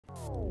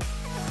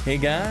Hey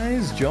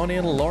guys, Johnny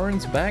and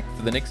Lawrence back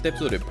for the next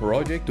episode of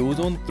Project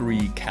Ozone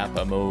 3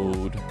 Kappa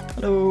mode.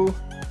 Hello.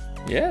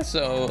 Yeah,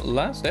 so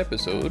last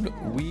episode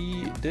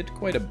we did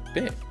quite a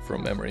bit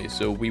from memory.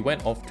 So we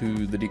went off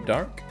to the deep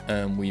dark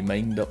and we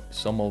mined up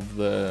some of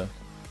the...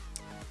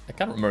 I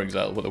can't remember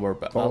exactly what they were,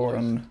 but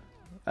Boron.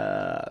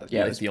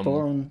 Yeah, it's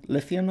boron,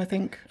 lithium, I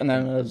think. And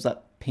then there's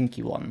that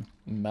pinky one.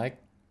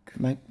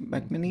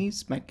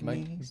 Manganese?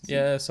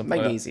 Yeah, something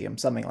Magnesium,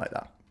 something like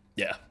that.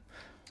 Yeah.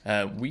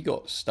 We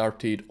got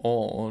started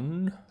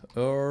on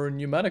our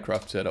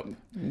Pneumaticcraft setup.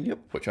 Yep.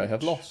 Which I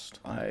have lost.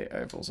 I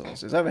have also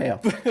lost. It's over here.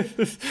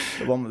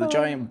 The one with the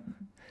giant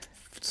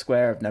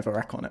square of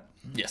Netherrack on it.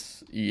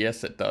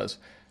 Yes, it does.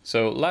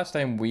 So last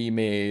time we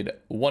made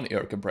one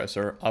air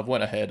compressor. I've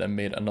went ahead and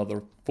made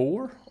another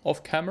 4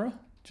 off camera,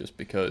 just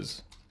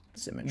because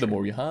Symmetry. the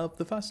more you have,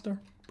 the faster,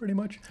 pretty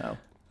much. Oh.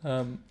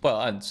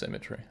 Well, and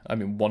symmetry. I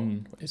mean,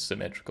 one is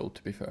symmetrical,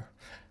 to be fair.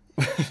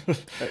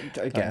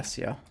 I guess,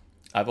 yeah.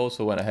 I've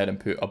also went ahead and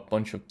put a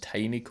bunch of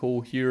tiny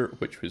coal here,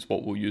 which is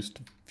what we'll use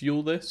to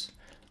fuel this.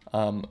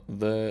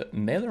 The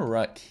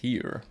netherrack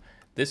here,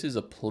 this is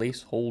a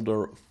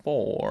placeholder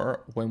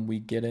for when we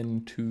get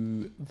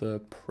into the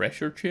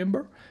pressure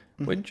chamber,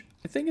 which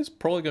I think is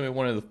probably going to be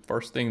one of the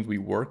first things we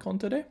work on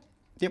today.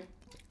 Yep.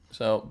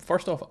 So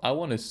first off, I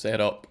want to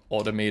set up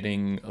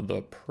automating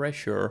the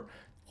pressure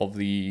of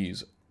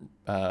these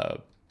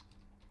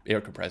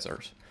air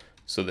compressors,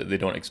 so that they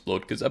don't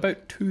explode, because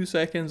about 2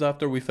 seconds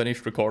after we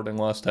finished recording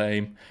last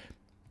time,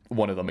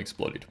 one of them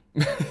exploded.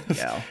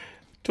 Yeah.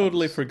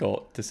 Totally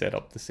forgot to set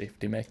up the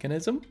safety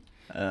mechanism.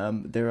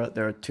 There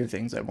are 2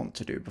 things I want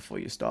to do before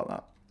you start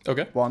that.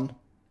 Okay. One,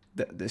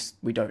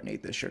 we don't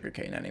need this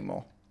sugarcane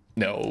anymore.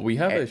 No, we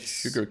have a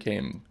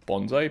sugarcane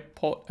bonsai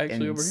pot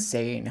actually over here.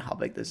 Insane how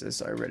big this is,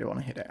 so I really want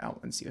to hit it out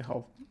and see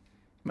how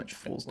much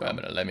falls down. Wait a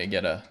minute, let me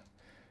get a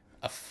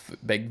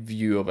big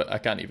view of it. I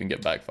can't even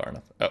get back far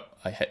enough. Oh,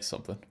 I hit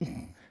something.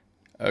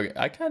 Okay,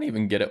 I can't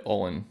even get it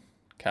all in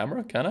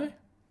camera, can I?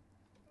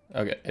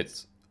 Okay,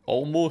 it's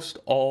almost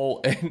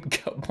all in.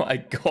 My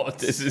God,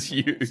 this is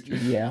huge.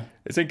 Yeah.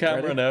 It's in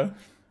camera Ready? now.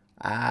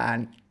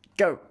 And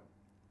go.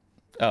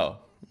 Oh,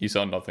 you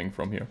saw nothing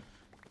from here.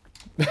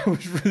 That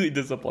was really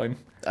disappointing.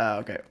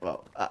 Okay,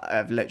 well,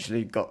 I've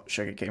literally got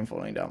sugarcane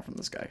falling down from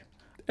the sky.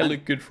 It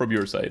looked good from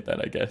your side then,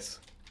 I guess.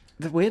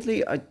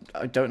 Weirdly, I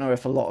don't know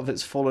if a lot of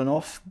it's fallen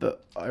off,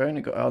 but I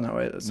only got... Oh, no,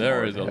 wait.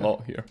 There is a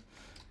lot here.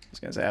 I was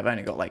going to say, I've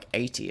only got like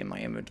 80 in my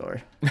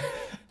inventory.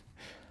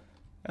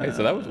 Okay,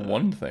 so that was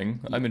one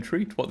thing. I'm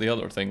intrigued what the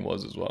other thing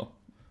was as well.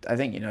 I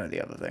think you know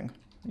the other thing.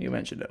 You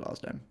mentioned it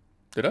last time.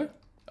 Did I?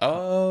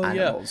 Oh,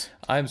 Animals.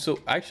 Yeah. I'm so...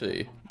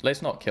 Actually,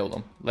 let's not kill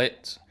them.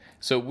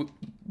 So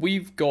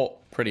we've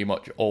got pretty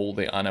much all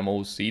the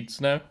animal seeds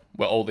now.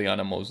 Well, all the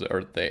animals that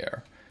are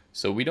there.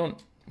 So we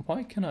don't...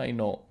 Why can I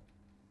not...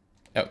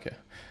 Okay.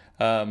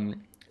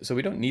 So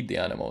we don't need the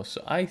animals.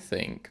 So I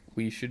think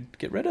we should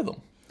get rid of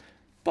them.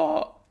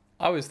 But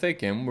I was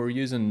thinking we're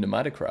using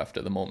Pneumaticcraft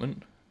at the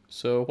moment.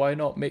 So why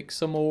not make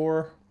some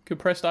more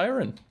compressed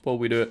iron while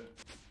we do it?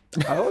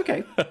 Oh,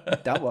 okay.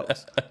 That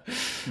works.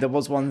 There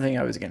was one thing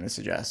I was going to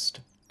suggest.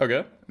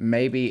 Okay.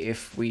 Maybe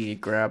if we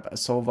grab a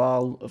soul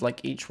vial of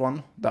like each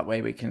one, that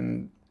way we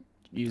can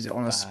use it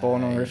on a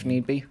spawner if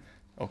need be.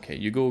 Okay,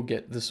 you go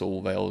get the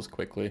soul vials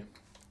quickly.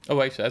 Oh,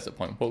 actually, that's the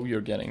point. While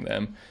you're getting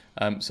them.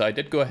 So I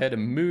did go ahead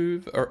and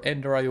move our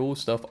Ender IO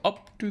stuff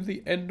up to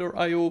the Ender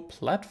IO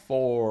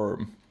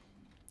platform.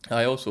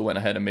 I also went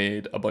ahead and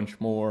made a bunch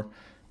more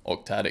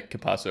octadic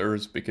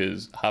capacitors,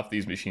 because half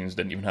these machines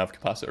didn't even have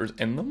capacitors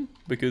in them,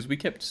 because we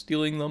kept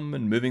stealing them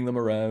and moving them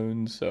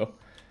around. So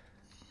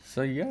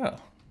yeah,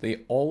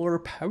 they all are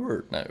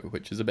powered now,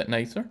 which is a bit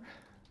nicer.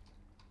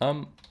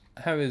 How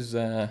is...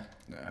 I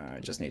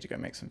just need to go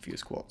make some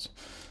fuse quartz.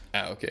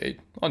 Okay,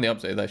 on the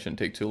upside, that shouldn't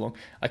take too long.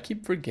 I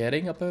keep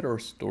forgetting about our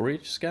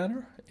storage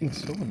scanner.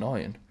 It's so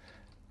annoying.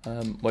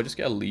 Well, just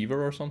get a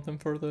lever or something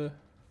for the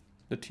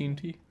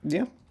TNT.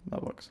 Yeah,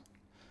 that works.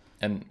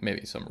 And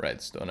maybe some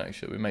redstone,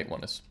 actually. We might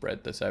want to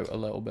spread this out a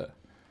little bit.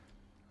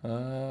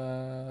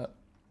 There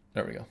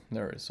we go.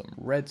 There is some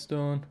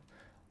redstone.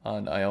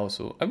 And I'm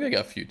going to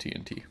get a few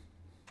TNT.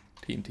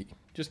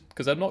 Just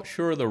because I'm not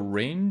sure of the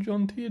range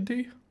on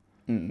TNT.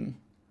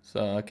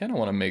 So I kind of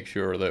want to make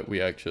sure that we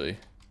actually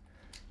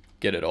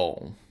get it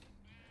all.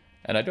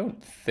 And I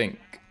don't think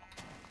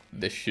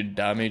this should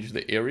damage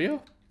the area,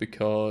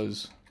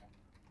 because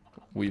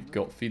we've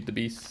got Feed the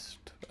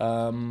Beast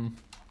claim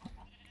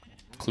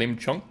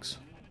chunks.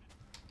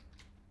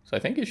 So I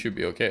think it should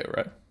be okay,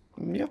 right?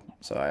 Yep.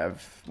 So I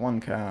have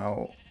 1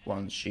 cow,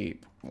 1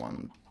 sheep,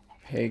 1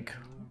 pig,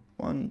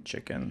 1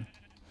 chicken.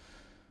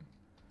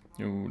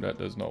 No, that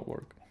does not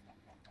work.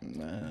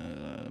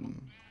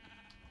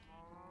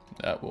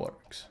 That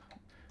works.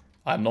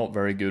 I'm not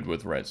very good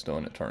with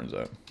redstone, it turns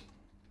out.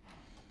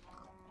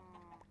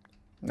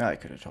 I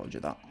could have told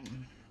you that.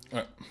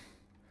 Right.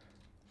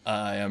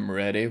 I am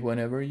ready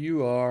whenever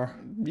you are.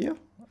 Yeah.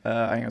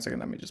 Hang on a second,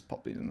 let me just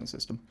pop these in the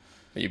system.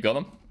 You've got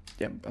them?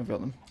 Yep, I've got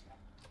them.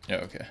 Yeah,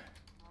 okay.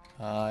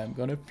 I'm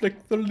gonna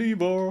flick the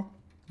lever.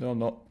 No, I'm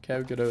not.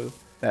 Cow, get out.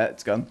 There,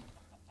 it's gone.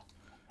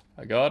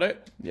 I got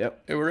it.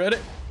 Yep. Hey, we're ready.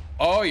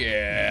 Oh,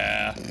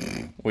 yeah.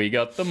 We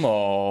got them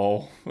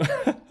all.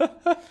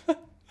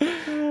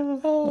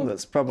 Well,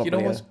 that's probably. You know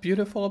what's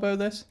beautiful about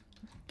this?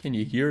 Can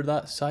you hear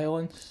that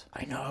silence?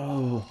 I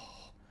know.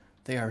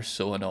 They are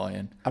so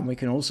annoying. And we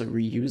can also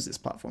reuse this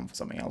platform for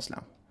something else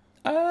now.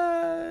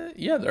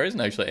 Yeah, there isn't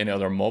actually any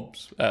other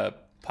mobs,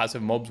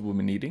 passive mobs we'll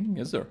be needing,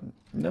 is there?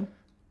 No.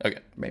 Okay.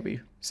 Maybe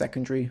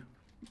secondary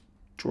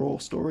drawer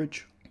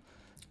storage.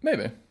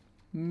 Maybe.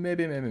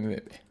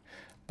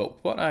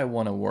 But what I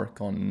want to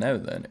work on now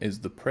then is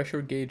the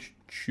pressure gauge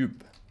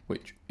tube,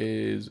 which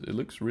is, it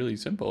looks really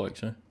simple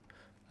actually.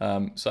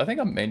 So I think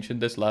I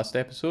mentioned this last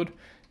episode,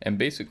 and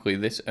basically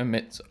this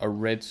emits a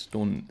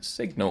redstone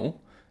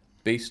signal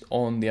based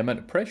on the amount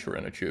of pressure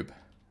in a tube.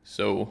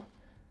 So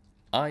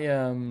I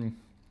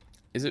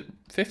is it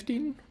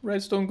 15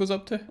 redstone goes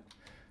up to?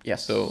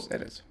 Yes, So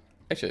it is.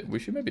 actually we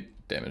should maybe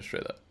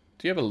demonstrate that.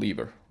 Do you have a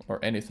lever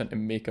or anything to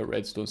make a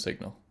redstone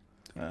signal?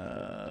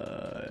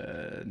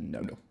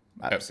 No.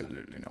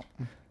 Absolutely not.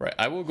 Right,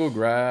 I will go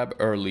grab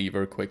our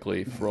lever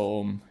quickly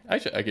from...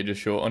 Actually, I could just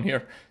show it on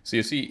here. So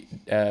you see,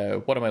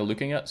 what am I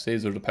looking at?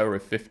 Says there's a power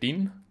of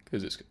 15,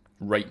 because it's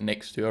right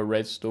next to a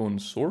redstone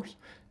source.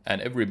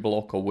 And every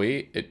block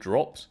away, it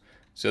drops.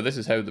 So this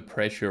is how the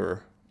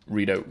pressure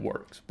readout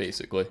works,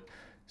 basically.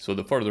 So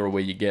the further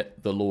away you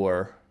get, the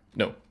lower...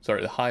 No,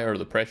 sorry, the higher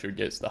the pressure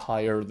gets, the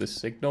higher the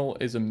signal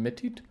is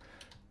emitted.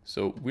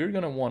 So we're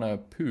going to want to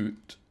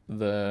put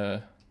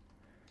the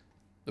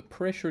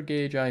pressure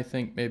gauge, I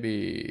think,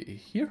 maybe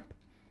here.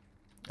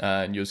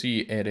 And you'll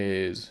see it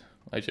is...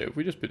 Actually, if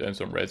we just put down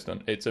some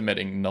redstone, it's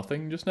emitting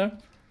nothing just now.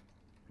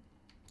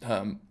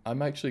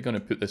 I'm actually going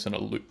to put this in a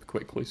loop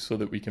quickly so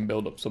that we can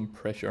build up some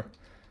pressure.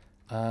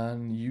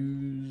 And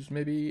use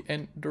maybe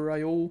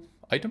Ender.io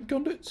item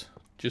conduits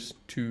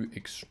just to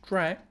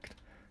extract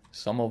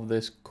some of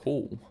this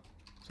coal.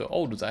 So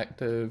old is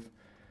active.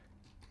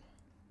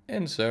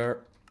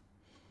 Insert.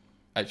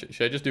 Actually,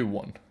 should I just do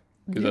one?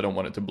 Because I don't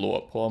want it to blow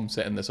up while I'm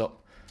setting this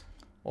up.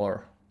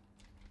 Or,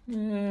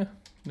 no,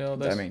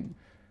 that's... I mean,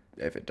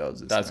 if it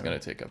does, that's going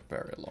to take a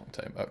very long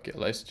time. Okay,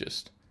 let's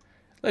just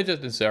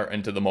insert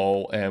into them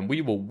all, and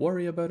we will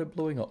worry about it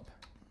blowing up.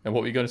 And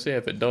what were you going to say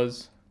if it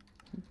does?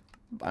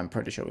 I'm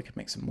pretty sure we could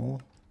make some more.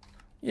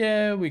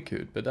 Yeah, we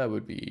could, but that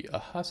would be a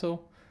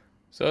hassle.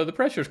 So the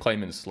pressure's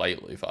climbing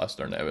slightly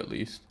faster now, at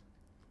least.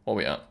 What are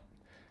we at?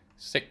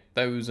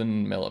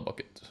 6,000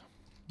 millibuckets.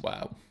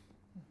 Wow.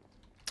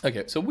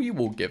 Okay, so we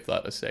will give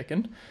that a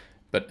second,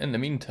 but in the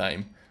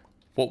meantime,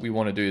 what we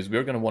want to do is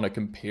we're going to want to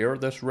compare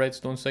this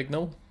redstone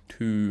signal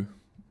to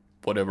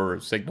whatever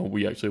signal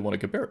we actually want to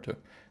compare it to.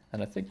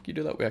 And I think you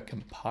do that with a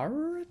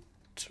comparator?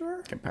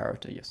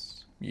 Comparator,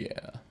 yes.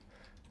 Yeah.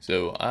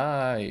 So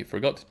I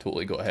forgot to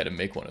totally go ahead and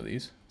make one of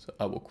these. So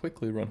I will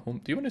quickly run home.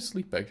 Do you want to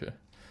sleep actually?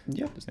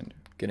 Yeah. Just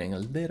getting a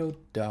little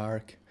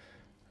dark.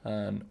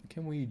 And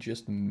can we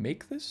just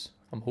make this?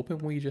 I'm hoping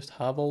we just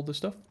have all the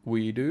stuff.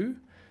 We do.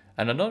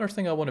 And another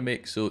thing I want to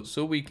make, so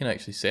we can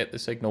actually set the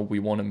signal we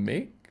want to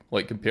make,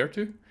 like compare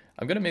to,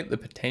 I'm going to make the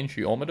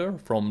potentiometer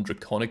from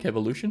Draconic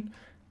Evolution.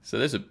 So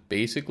this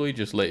basically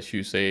just lets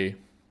you say,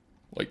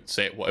 like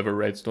set whatever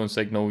redstone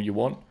signal you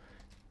want.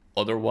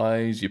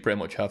 Otherwise, you pretty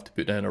much have to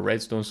put down a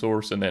redstone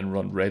source and then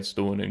run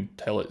redstone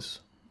until it's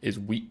as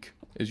weak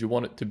as you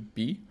want it to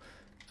be.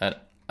 And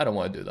I don't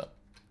want to do that.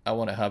 I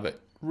want to have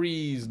it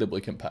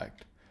reasonably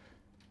compact.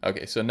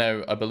 Okay, so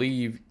now I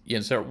believe you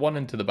insert one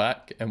into the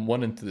back and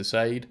one into the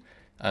side,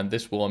 and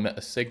this will emit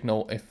a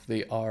signal if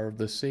they are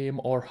the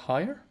same or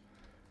higher.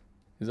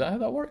 Is that how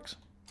that works?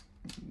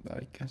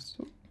 I guess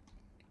so.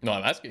 No,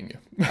 I'm asking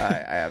you.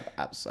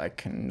 I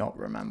cannot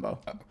remember.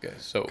 Okay,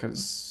 so...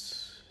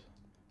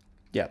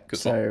 Yeah,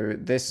 so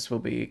this will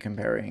be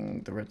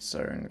comparing the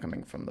redstone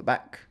coming from the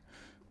back.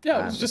 Yeah,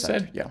 I was just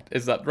saying. Yeah.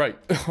 Is that right?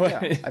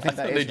 Yeah, I think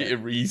that is right. You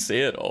re-say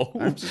it all.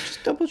 I'm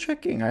just double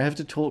checking. I have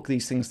to talk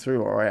these things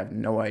through or I have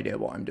no idea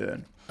what I'm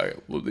doing. Okay,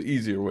 well, the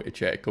easier way to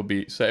check will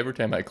be, so every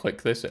time I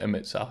click this, it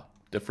emits a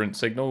different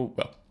signal,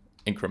 well,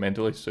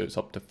 incrementally, so it's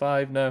up to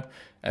 5 now.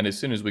 And as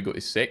soon as we go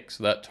to 6,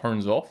 that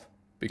turns off,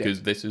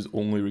 because this is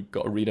only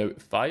got a readout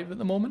 5 at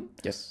the moment.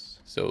 Yes.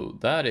 So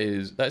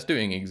that's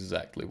doing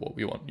exactly what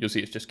we want. You'll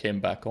see it's just came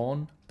back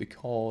on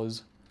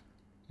because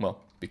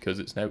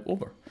it's now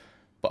over.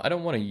 But I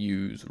don't want to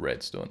use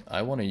redstone.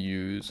 I want to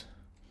use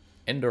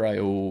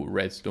Ender.io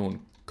redstone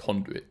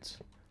conduits.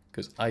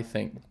 Because I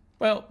think,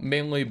 well,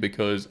 mainly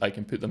because I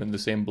can put them in the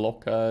same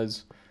block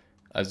as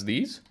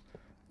these.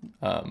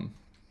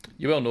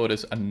 You will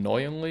notice,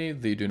 annoyingly,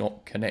 they do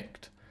not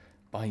connect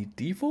by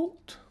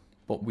default.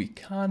 But we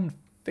can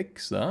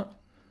fix that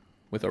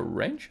with a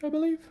wrench, I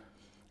believe.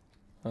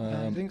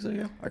 I think so,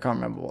 yeah. I can't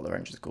remember what the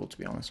wrench is called, to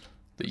be honest.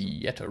 The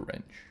Yeta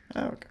wrench.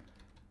 Oh, okay.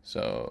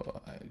 So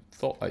I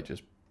thought I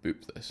just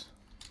boop this.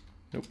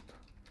 Nope.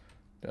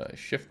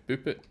 Shift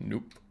boop it?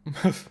 Nope.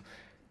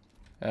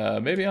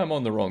 Maybe I'm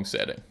on the wrong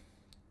setting.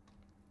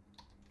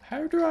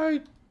 How do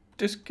I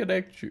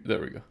disconnect you? There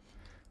we go.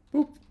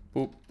 Boop,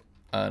 boop.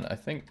 And I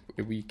think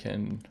we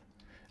can...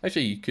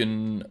 Actually, you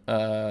can,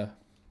 yeah,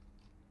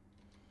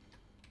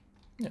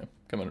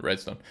 come on,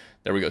 redstone.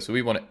 There we go. So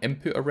we want to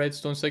input a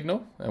redstone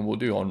signal, and we'll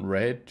do on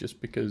red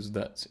just because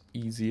that's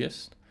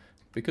easiest,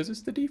 because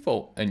it's the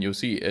default. And you'll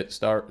see it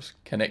starts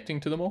connecting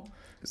to them all.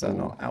 Is that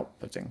not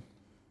outputting?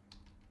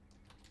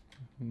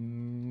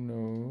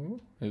 No,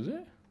 is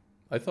it?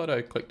 I thought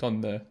I clicked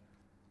on the...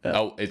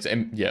 Oh, it's...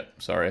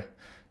 Yep, sorry.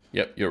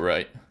 Yep, you're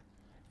right.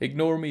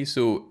 Ignore me.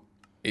 So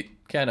it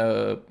kind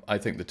of... I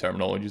think the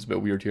terminology is a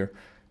bit weird here.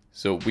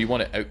 So we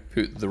want to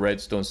output the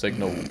redstone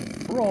signal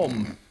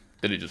from...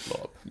 Did it just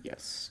blow up?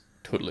 Yes.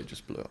 Totally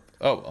just blew up.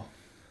 Oh, well.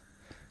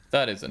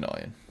 That is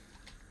annoying.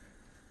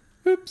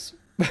 Oops.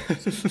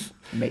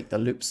 Make the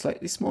loop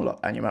slightly smaller.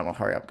 And you might want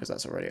to hurry up because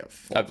that's already at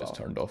 4 I've just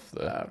turned off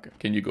the... okay.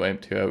 Can you go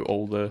empty out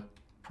all the...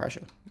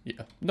 Pressure.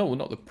 Yeah. No,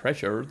 not the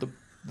pressure.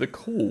 The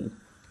coal.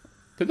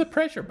 Put the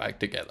pressure back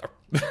together.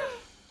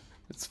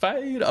 It's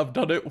fine. I've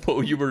done it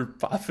while you were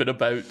faffing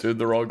about doing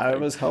the wrong thing. I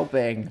was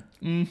helping.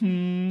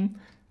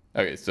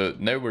 Okay, so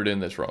now we're doing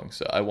this wrong.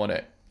 So I want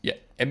to,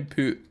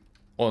 input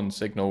on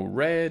signal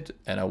red,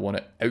 and I want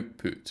to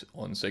output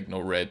on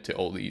signal red to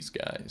all these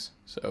guys.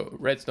 So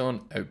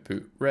redstone,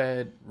 output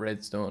red,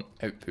 redstone,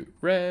 output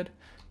red,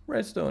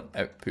 redstone,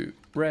 output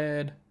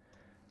red.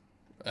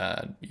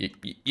 And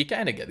you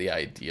kind of get the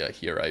idea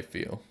here, I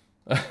feel.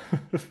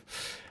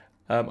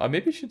 I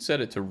maybe should set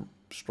it to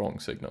strong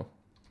signal.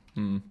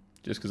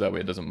 Just because that way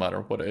it doesn't matter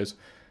what it is.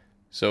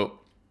 So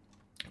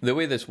the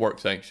way this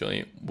works,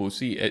 actually, we'll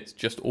see it's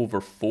just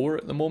over 4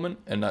 at the moment,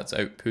 and that's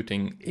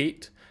outputting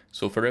 8.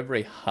 So for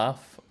every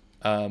half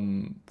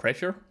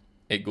pressure,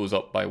 it goes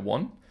up by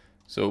 1.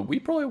 So we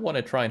probably want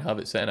to try and have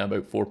it set in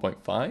about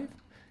 4.5.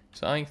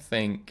 So I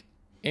think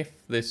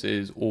if this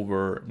is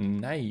over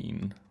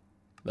 9,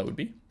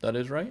 that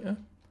is right, yeah?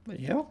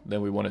 Yeah.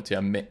 Then we want it to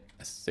emit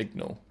a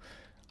signal.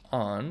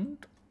 And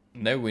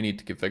now we need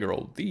to configure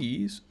all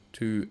these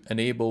to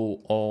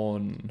enable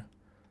on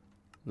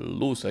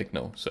low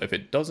signal. So if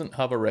it doesn't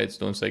have a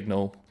redstone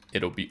signal,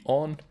 it'll be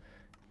on.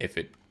 If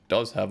it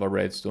does have a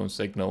redstone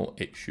signal,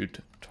 it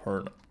should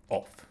turn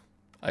off.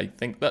 I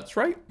think that's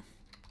right.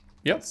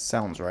 Yep.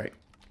 Sounds right.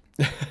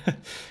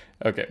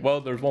 Okay,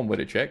 well, there's one way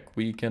to check.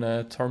 We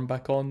can turn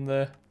back on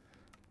the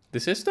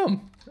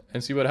system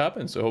and see what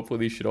happens. So hopefully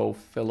these should all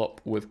fill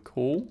up with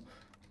coal.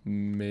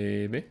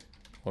 Maybe.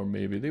 Or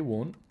maybe they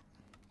won't.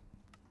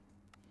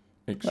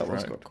 Extract. That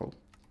one's got coal.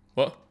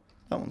 What?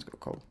 That one's got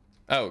coal.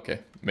 Oh, okay.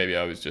 Maybe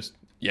I was just...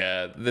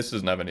 Yeah, this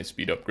doesn't have any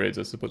speed upgrades,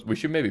 I suppose. We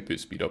should maybe put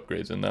speed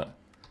upgrades in that.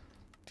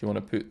 Do you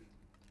want to put...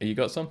 You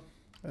got some?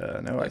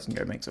 No, I can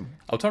go make some.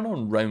 I'll turn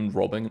on round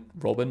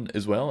robin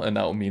as well, and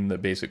that'll mean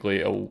that basically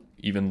it'll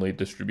evenly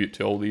distribute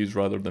to all these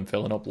rather than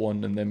filling up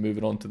one and then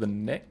moving on to the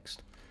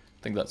next.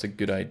 I think that's a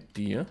good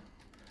idea.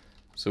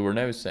 So we're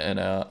now setting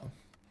at...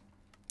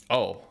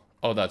 Oh,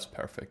 that's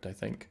perfect, I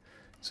think.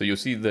 So you'll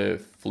see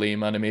the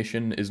flame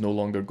animation is no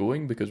longer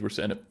going because we're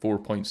setting at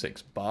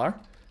 4.6 bar.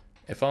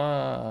 If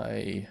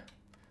I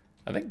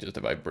think just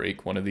if I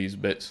break one of these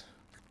bits,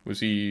 we'll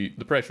see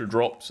the pressure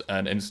drops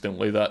and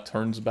instantly that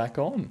turns back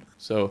on.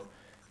 So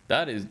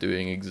that is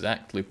doing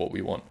exactly what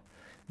we want.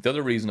 The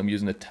other reason I'm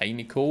using a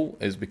tiny coal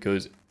is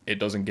because it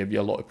doesn't give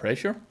you a lot of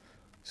pressure.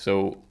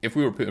 So if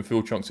we were putting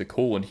full chunks of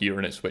coal in here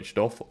and it switched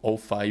off, all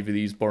 5 of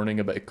these burning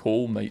a bit of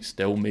coal might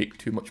still make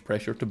too much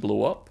pressure to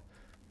blow up.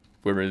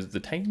 Whereas the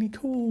tiny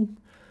coal,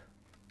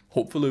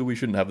 hopefully we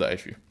shouldn't have that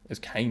issue. It's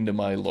kind of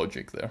my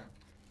logic there.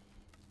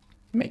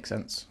 Makes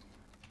sense.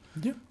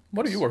 Yeah.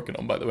 What are you working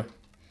on, by the way?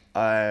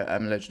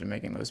 I'm literally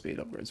making those speed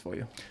upgrades for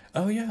you.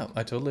 Oh yeah,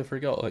 I totally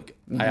forgot. Like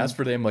I asked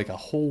for them like a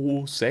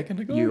whole second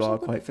ago. You are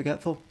quite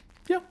forgetful.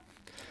 Yeah.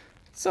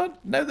 So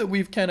now that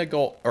we've kind of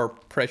got our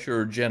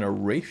pressure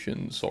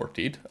generation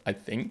sorted, I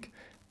think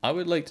I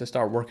would like to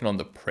start working on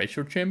the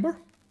pressure chamber.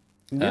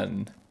 Yeah.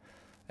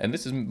 And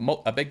this is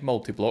a big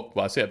multi-block.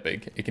 Well, I say a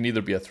big. It can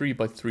either be a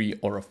 3x3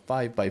 or a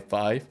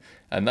 5x5.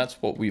 And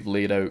that's what we've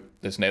laid out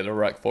this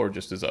netherrack for,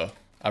 just as a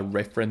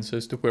reference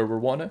as to where we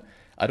want it.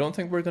 I don't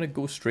think we're going to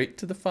go straight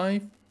to the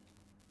 5.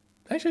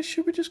 Actually,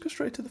 should we just go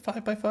straight to the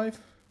 5x5?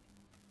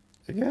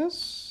 I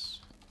guess.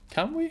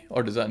 Can we?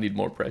 Or does that need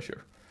more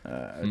pressure?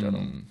 I don't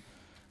know.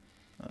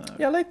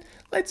 Yeah,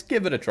 let's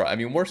give it a try. I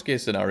mean, worst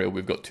case scenario,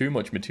 we've got too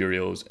much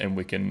materials and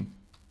we can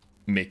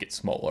make it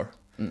smaller.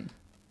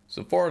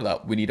 So for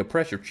that, we need a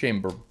pressure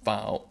chamber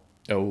valve.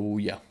 Oh,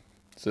 yeah.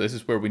 So this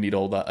is where we need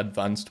all that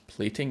advanced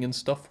plating and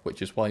stuff, which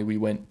is why we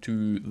went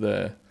to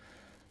the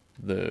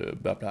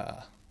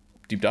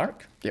Deep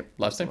Dark. Yep.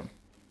 Last time.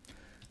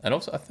 And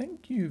also, I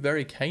think you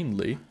very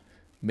kindly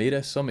made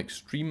us some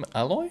extreme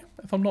alloy,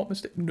 if I'm not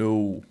mistaken.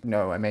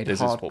 No, I made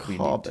this hard is what we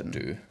carbon need to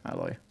do.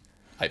 alloy.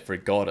 I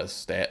forgot a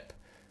step.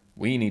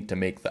 We need to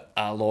make the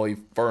alloy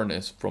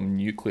furnace from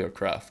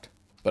Pneumaticcraft.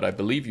 But I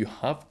believe you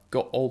have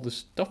got all the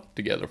stuff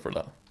together for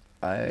that.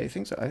 I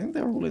think so. I think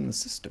they're all in the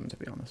system, to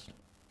be honest.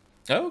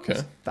 Oh,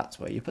 okay. That's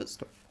where you put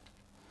stuff.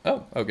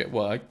 Oh, okay.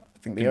 Well, I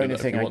think the only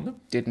thing I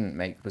didn't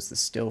make was the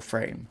steel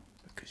frame.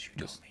 Because you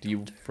don't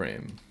steel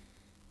frame.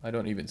 I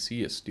don't even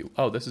see a steel.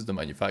 Oh, this is the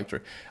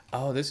manufacturer.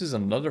 Oh, this is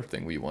another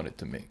thing we wanted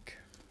to make.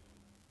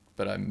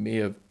 But I may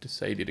have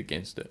decided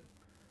against it.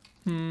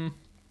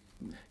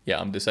 Yeah,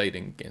 I'm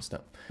deciding against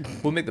that.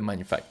 We'll make the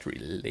manufactory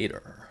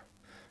later.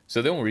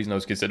 So the only reason I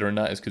was considering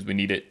that is because we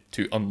need it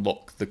to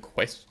unlock the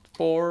quest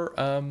for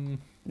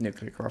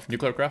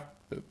Nuclearcraft.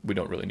 But we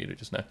don't really need it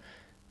just now.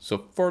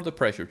 So for the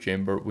pressure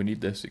chamber, we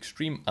need this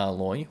extreme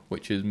alloy,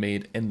 which is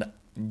made in the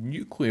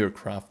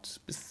Nuclearcraft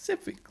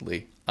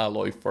specifically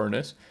alloy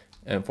furnace.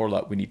 And for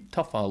that, we need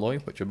tough alloy,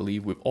 which I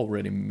believe we've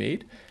already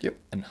made. Yep.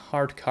 And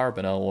hard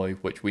carbon alloy,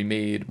 which we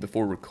made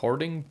before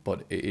recording,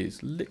 but it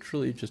is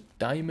literally just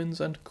diamonds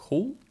and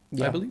coal,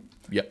 I believe.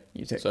 Yep.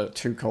 You take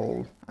 2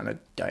 coal and a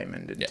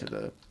diamond into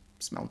the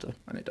smelter,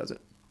 and it does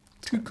it.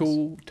 2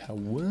 coal to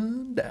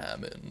 1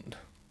 diamond.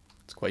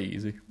 It's quite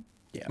easy.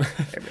 Yeah,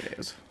 it really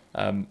is.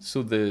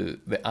 So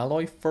the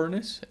alloy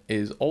furnace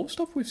is all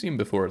stuff we've seen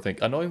before, I think.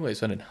 Annoyingly,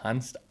 it's an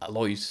enhanced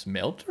alloy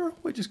smelter,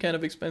 which is kind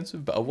of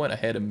expensive, but I went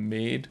ahead and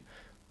made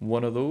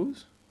one of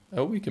those.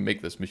 Oh, we can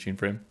make this machine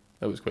frame.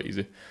 That was quite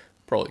easy.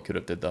 Probably could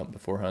have did that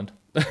beforehand.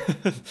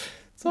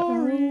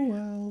 Sorry.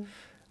 Oh,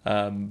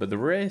 well. But the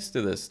rest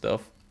of this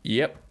stuff,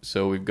 yep.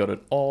 So we've got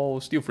it all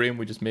steel frame.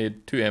 We just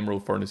made 2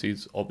 emerald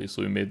furnaces.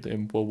 Obviously, we made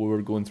them while we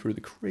were going through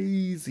the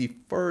crazy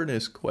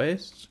furnace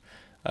quests.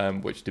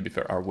 Which, to be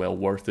fair, are well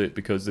worth it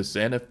because the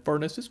Zenith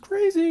furnace is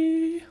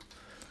crazy.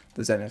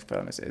 The Zenith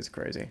furnace is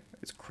crazy.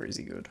 It's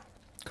crazy good.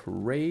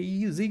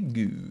 Crazy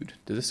good.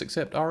 Does this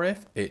accept RF?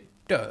 It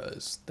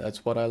does.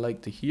 That's what I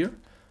like to hear.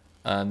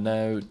 And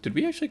now, did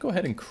we actually go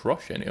ahead and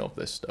crush any of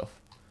this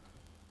stuff?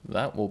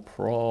 That will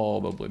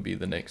probably be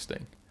the next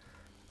thing.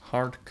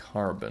 Hard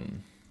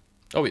carbon.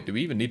 Oh wait, do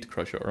we even need to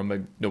crush it? Or am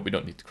I... No, we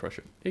don't need to crush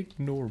it.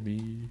 Ignore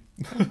me.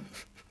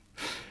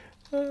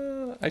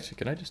 Actually,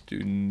 can I just do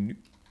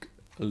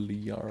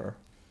nuclear?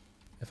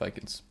 If I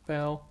can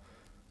spell.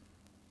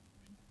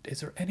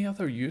 Is there any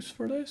other use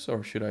for this?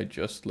 Or should I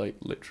just, like,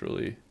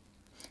 literally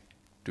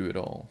do it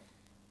all?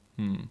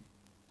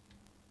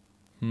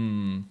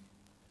 Oh,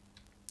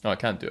 I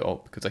can't do it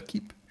all because I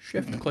keep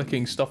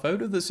shift-clicking stuff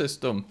out of the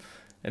system.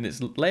 And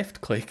it's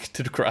left-click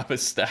to grab a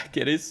stack.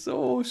 It is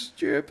so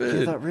stupid.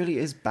 Yeah, that really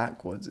is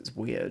backwards. It's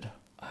weird.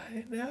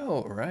 I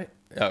know, right?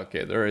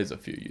 Okay, there is a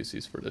few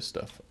uses for this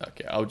stuff.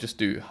 Okay, I'll just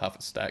do half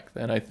a stack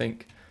then, I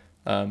think.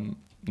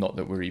 Not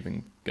that we're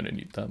even going to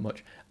need that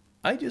much.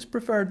 I just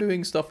prefer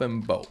doing stuff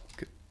in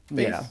bulk.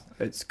 Yeah,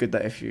 it's good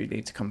that if you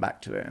need to come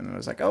back to it and it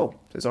was like, oh,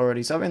 there's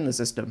already some in the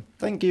system.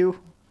 Thank you.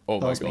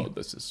 Oh my god,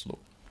 this is slow.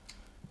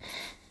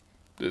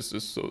 This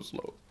is so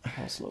slow.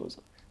 How slow is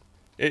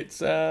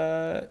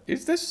it?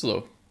 Is this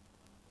slow?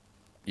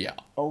 Yeah.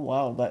 Oh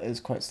wow, that is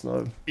quite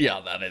slow.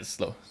 Yeah, that is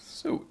slow.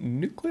 So,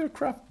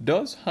 Nuclearcraft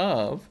does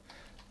have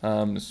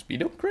speed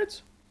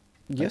upgrades.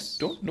 Yes.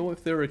 I don't know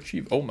if they're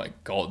cheap. Oh my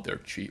god, they're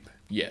cheap.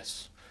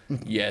 Yes.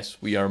 Yes,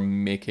 we are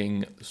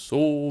making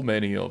so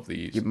many of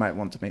these. You might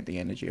want to make the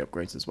energy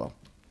upgrades as well.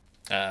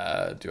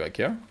 Do I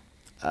care?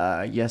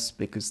 Yes,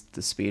 because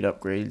the speed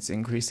upgrades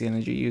increase the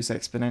energy use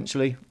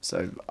exponentially.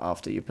 So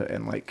after you put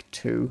in like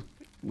 2,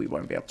 we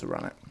won't be able to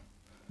run it.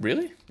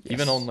 Really? Yes.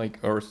 Even on like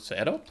our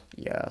setup?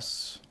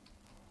 Yes.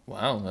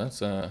 Wow,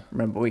 that's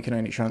Remember, we can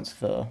only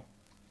transfer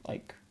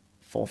like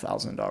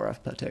 4,000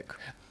 RF per tick.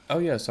 Oh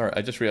yeah, sorry.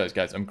 I just realized,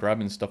 guys, I'm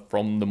grabbing stuff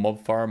from the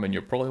mob farm, and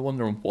you're probably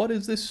wondering what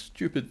is this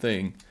stupid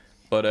thing.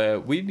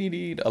 But we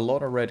need a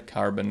lot of red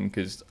carbon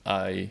because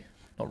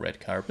not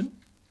red carbon,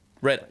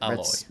 red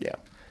alloy. Yeah.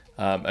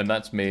 And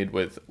that's made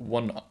with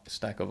 1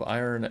 stack of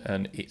iron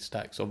and 8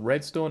 stacks of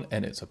redstone,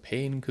 and it's a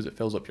pain because it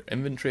fills up your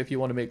inventory if you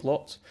want to make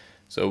lots.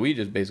 So we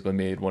just basically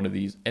made one of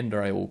these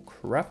Ender IO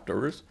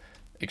crafters,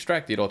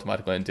 extracted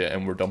automatically into it,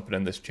 and we're dumping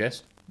in this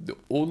chest. The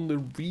only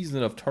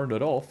reason I've turned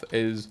it off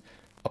is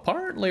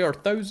apparently our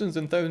thousands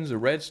and thousands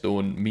of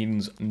redstone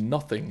means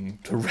nothing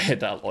to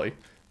red alloy.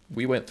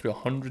 We went through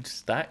 100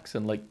 stacks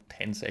in like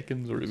 10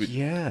 seconds.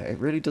 Yeah, it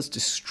really does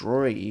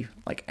destroy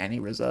like any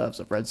reserves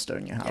of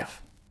redstone you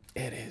have.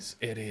 Yeah, it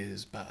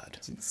is bad.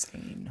 It's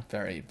insane.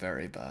 Very,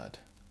 very bad.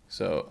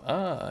 So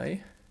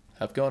I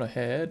have gone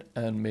ahead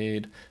and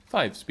made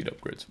 5 speed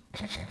upgrades.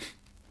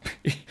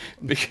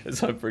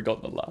 Because I've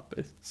forgotten the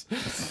lapis.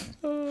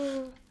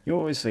 You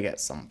always forget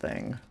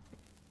something.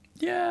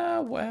 Yeah,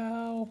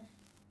 well,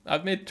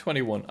 I've made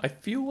 21. I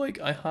feel like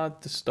I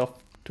had the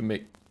stuff to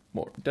make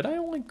more. Did I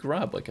only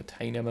grab like a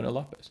tiny amount of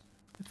lapis?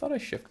 I thought I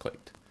shift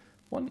clicked.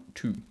 1,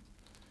 2.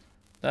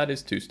 That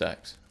is 2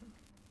 stacks.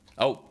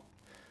 Oh,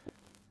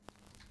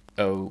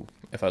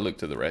 if I look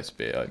to the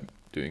recipe, I'm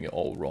doing it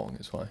all wrong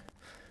is why.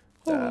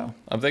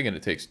 I'm thinking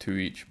it takes 2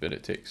 each, but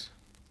it takes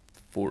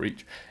 4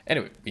 each.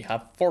 Anyway, we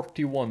have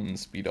 41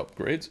 speed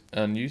upgrades,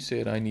 and you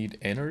said I need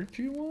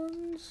energy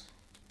ones?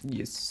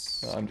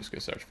 Yes. Well, I'm just going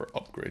to search for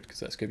upgrade,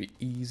 because that's going to be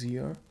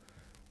easier.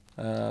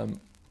 Nah,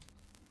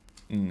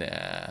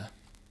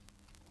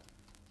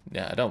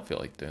 I don't feel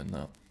like doing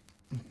that.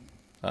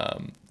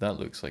 That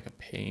looks like a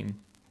pain.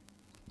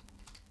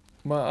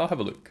 Well, I'll have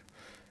a look.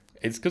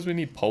 It's because we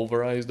need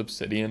pulverized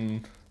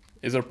obsidian.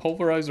 Is our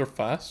pulverizer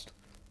fast?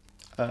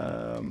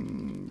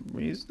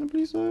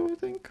 reasonably so, I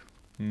think.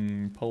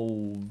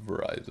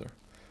 Pulverizer.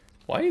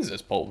 Why is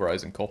this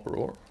pulverizing copper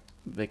ore?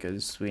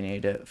 Because we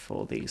need it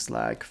for the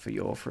slag for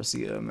your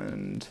frisium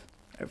and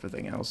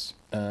everything else.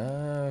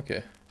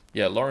 Okay.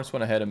 Yeah, Lawrence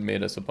went ahead and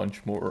made us a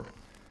bunch more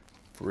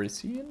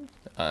Frisian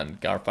and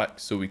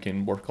Garfax so we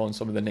can work on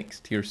some of the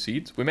next tier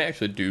seeds. We may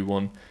actually do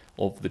one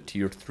of the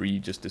tier 3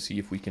 just to see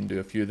if we can do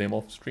a few of them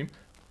off stream.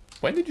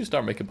 When did you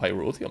start making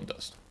pyrotheum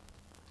dust?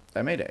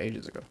 I made it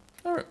ages ago.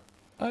 Alright.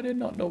 I did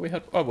not know we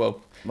had... Oh,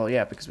 well. Well,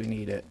 yeah, because we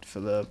need it for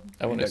the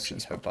I want to see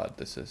how bad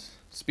this is.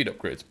 Speed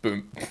upgrades.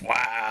 Boom.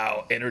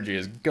 Wow. Energy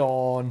is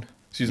gone.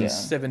 It's using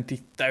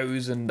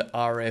 70,000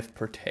 RF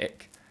per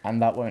tick. And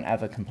that won't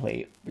ever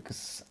complete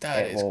because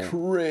that is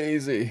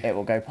crazy. It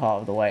will go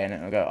part of the way and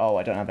it will go, oh,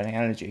 I don't have any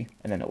energy.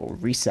 And then it will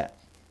reset.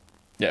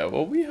 Yeah,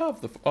 well, we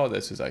have the... Oh,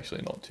 this is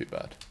actually not too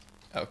bad.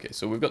 Okay,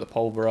 so we've got the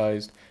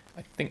pulverized.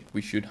 I think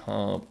we should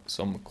have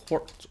some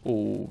quartz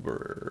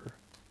over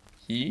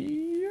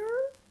here.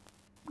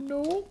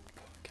 Nope,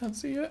 can't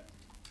see it.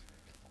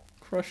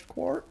 Crushed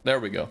quartz. There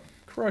we go.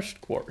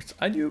 Crushed quartz.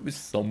 I knew it was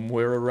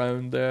somewhere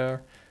around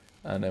there.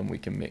 And then we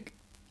can make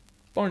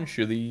a bunch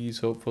of these,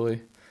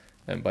 hopefully.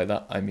 And by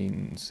that, I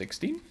mean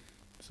 16.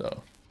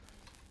 So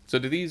do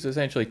these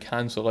essentially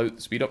cancel out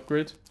the speed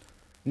upgrades?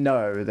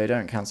 No, they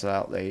don't cancel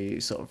out. They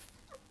sort of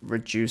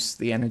reduce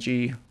the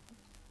energy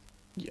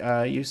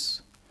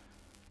use.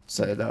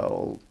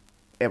 So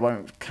it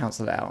won't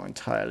cancel it out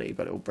entirely,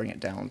 but it will bring it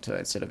down to,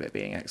 instead of it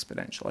being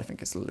exponential, I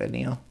think it's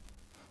linear.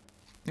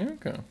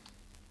 Okay.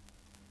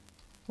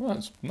 Well,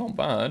 that's not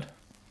bad.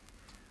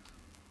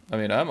 I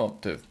mean, I'm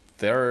up to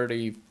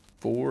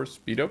 34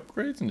 speed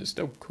upgrades and it's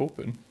still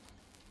coping.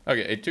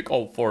 Okay, it took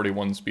all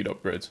 41 speed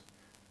upgrades.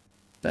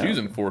 It's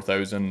using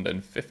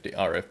 4,050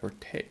 RF per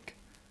tick.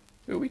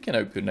 But we can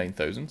output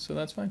 9,000, so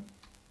that's fine.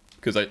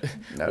 Because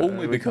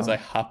I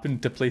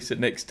happened to place it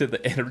next to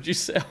the energy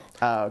cell.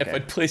 Ah, okay. If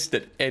I'd placed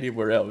it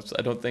anywhere else,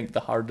 I don't think the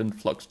hardened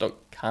flux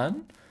duct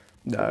can.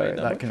 No,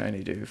 that can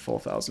only do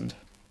 4,000.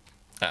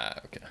 Ah,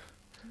 okay.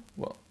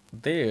 Well,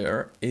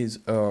 there is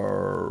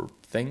our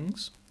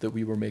things that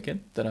we were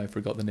making that I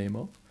forgot the name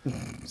of.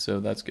 So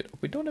that's good.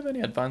 We don't have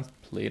any advanced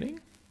plating.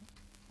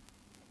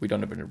 We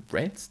don't have any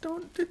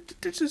redstone.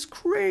 This is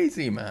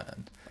crazy,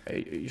 man. Are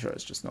you sure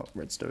it's just not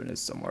redstone is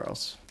somewhere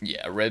else?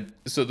 Yeah,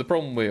 so the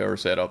problem with our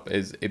setup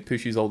is it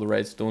pushes all the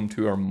redstone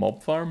to our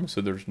mob farm,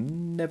 so there's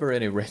never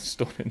any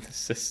redstone in the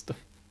system.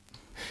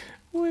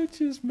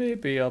 Which is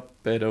maybe a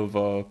bit of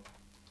a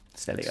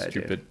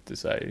stupid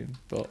design,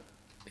 but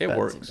it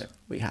works.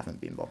 We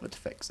haven't been bothered to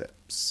fix it,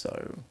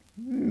 so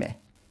meh.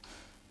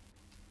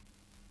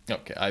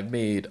 Okay, I've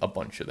made a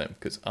bunch of them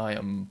because I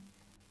am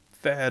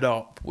fed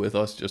up with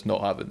us just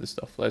not having this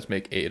stuff. Let's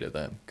make 8 of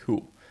them.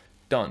 Cool.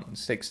 Done.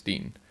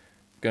 16.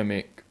 Gonna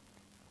make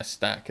a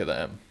stack of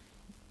them.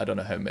 I don't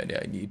know how many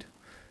I need.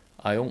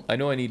 I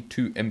know I need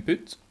 2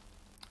 inputs.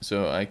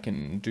 So I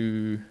can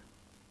do...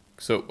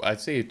 So I'd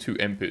say 2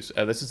 inputs.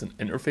 This is an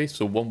interface,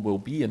 so one will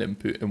be an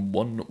input and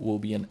one will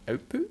be an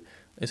output,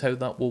 is how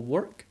that will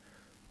work.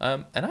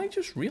 And I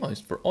just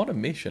realized for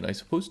automation, I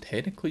suppose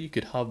technically you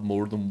could have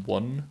more than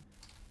one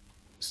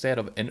set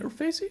of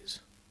interfaces.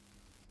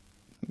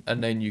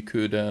 And then you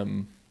could,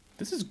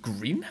 this is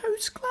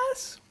greenhouse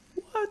glass?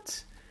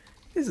 What?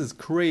 This is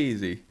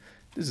crazy.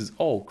 This is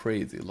all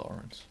crazy,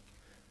 Lawrence.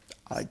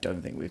 I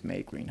don't think we've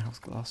made greenhouse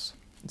glass.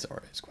 It's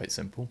alright, it's quite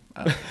simple.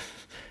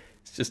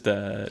 It's just,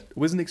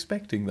 wasn't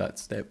expecting that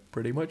step,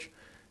 pretty much.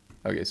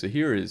 Okay, so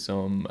here is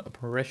some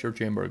pressure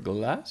chamber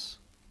glass.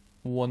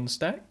 1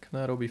 stack,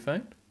 that'll be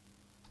fine,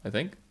 I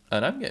think.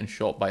 And I'm getting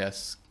shot by a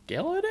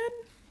skeleton?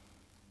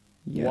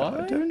 Yeah, why?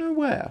 I don't know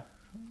where.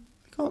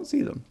 I can't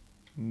see them.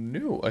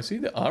 No, I see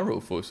the arrow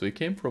for, so he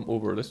came from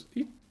over this.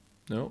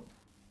 No.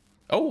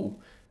 Oh.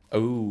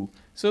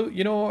 So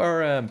you know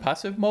our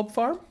passive mob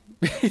farm?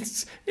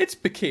 it's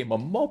became a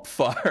mob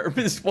farm.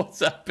 Is what's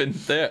happened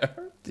there.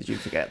 Did you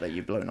forget that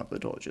you've blown up the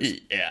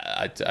torches?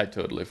 Yeah, I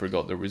totally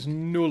forgot there was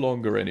no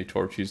longer any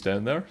torches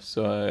down there.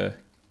 So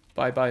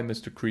bye bye,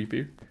 Mr.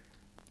 Creepy.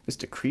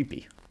 Mr.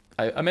 Creepy.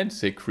 I meant to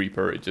say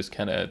creeper. It just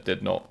kind of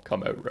did not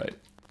come out right.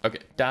 Okay,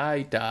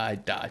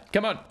 die.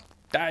 Come on,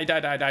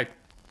 die.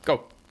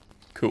 Go.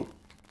 Cool.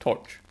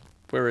 Torch.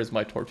 Where is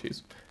my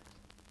torches?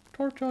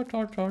 Torch.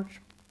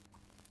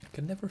 I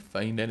can never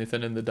find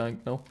anything in the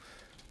dank now.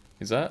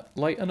 Is that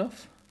light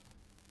enough?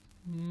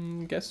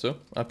 Guess so.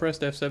 I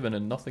pressed F7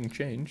 and nothing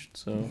changed,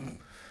 so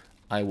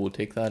I will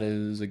take that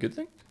as a good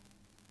thing.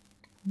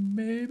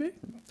 Maybe?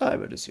 I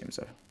would assume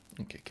so.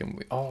 Okay, can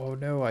we... Oh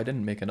no, I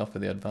didn't make enough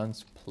of the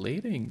advanced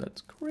plating.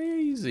 That's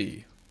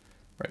crazy.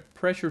 Right,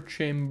 pressure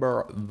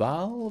chamber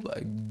valve.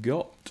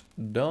 Got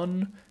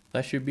done.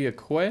 That should be a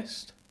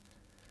quest.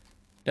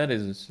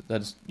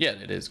 That's yeah,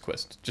 it is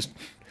quest. Just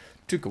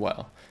took a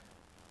while.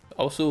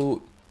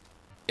 Also,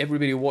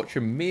 everybody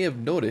watching may have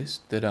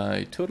noticed that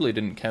I totally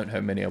didn't count how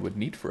many I would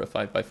need for a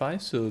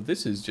 5x5, so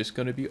this is just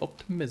going to be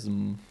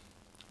optimism.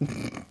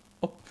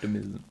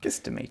 Optimism.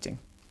 Guesstimating.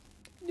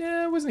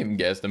 Yeah, I wasn't even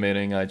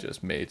guesstimating, I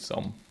just made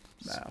some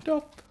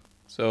stuff.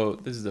 So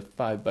this is a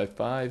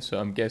 5x5, so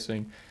I'm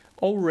guessing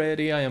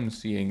already I am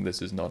seeing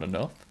this is not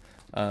enough.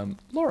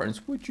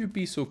 Lawrence, would you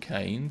be so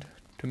kind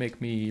to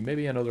make me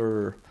maybe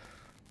another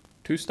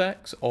 2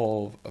 stacks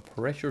of a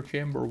pressure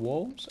chamber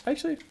walls?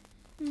 Actually,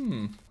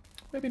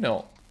 maybe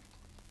not.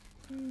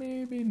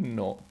 Maybe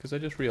not, because I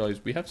just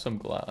realized we have some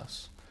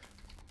glass.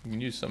 We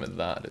can use some of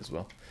that as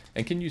well.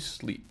 And can you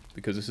sleep?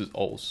 Because this is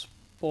all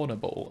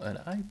spawnable, and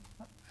I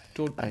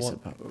don't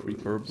want a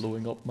creeper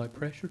blowing up my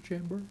pressure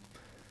chamber.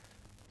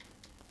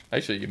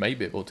 Actually, you might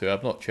be able to.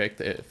 I've not checked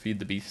the feed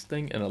the beast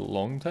thing in a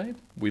long time.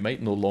 We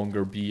might no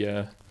longer be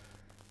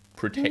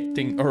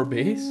protecting our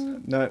base.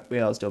 No, we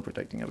are still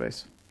protecting our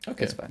base.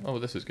 Okay. It's fine. Oh,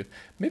 this is good.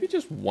 Maybe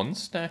just 1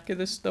 stack of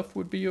this stuff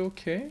would be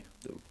okay.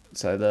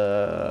 So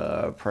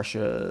the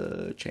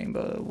pressure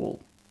chamber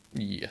wall.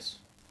 Yes.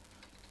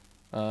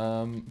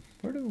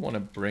 Where do we want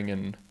to bring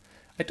in?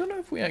 I don't know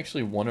if we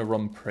actually want to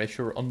run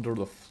pressure under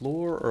the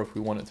floor or if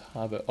we want it to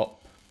have it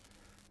up.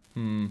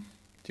 Do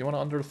you want it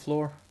under the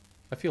floor?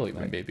 I feel like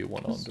we maybe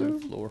want it under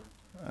the floor.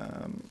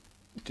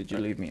 Did you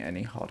leave me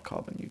any hard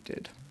carbon? You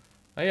did.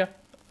 Oh yeah,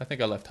 I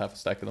think I left half a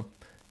stack of them.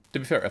 To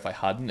be fair, if I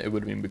hadn't, it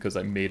would have been because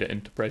I made it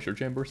into pressure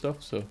chamber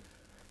stuff, so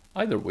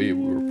either way,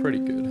 we were pretty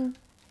good.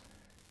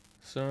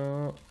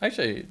 So,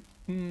 actually,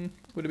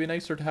 would it be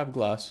nicer to have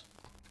glass?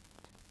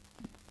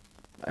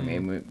 I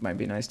mean, it might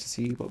be nice to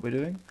see what we're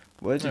doing.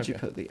 Where did you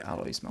put the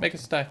alloy smelter? Make a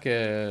stack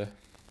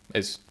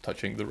is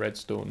touching the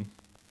redstone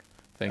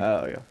thing.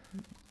 Oh, yeah.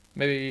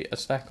 Maybe a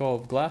stack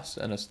of glass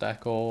and a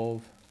stack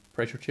of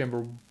pressure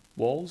chamber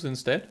walls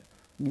instead?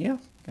 Yeah,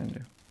 can do.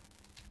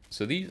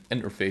 So these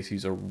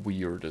interfaces are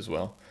weird as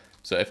well.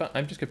 So if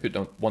I'm just going to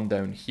put one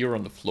down here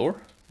on the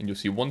floor, and you'll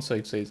see one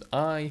side says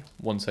I,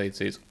 one side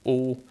says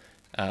O.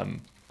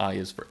 I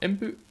is for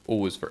input,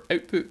 O is for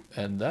output,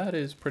 and that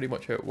is pretty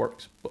much how it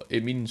works. But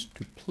it means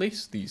to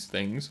place these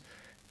things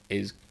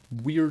is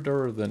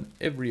weirder than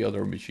every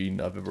other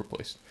machine I've ever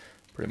placed,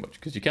 pretty much.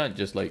 Because you can't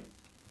just like,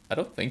 I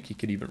don't think you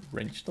could even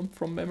wrench them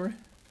from memory.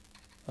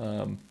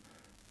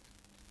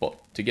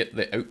 But to get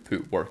the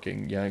output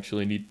working, you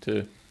actually need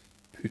to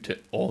put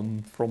it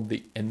on from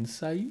the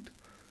inside,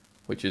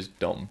 which is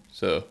dumb.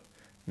 So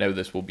now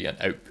this will be an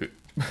output.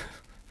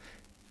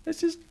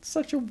 It's just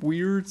such a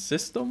weird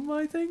system,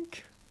 I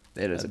think.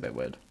 It is a bit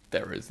weird.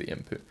 There is the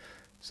input.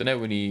 So now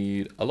we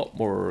need a lot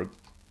more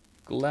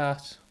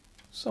glass,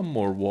 some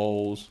more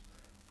walls.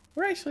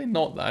 We're actually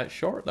not that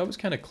short. That was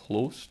kind of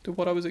close to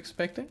what I was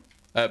expecting.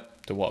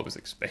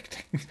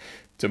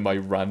 To my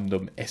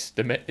random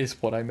estimate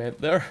is what I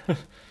meant there.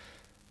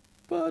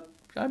 But,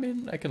 I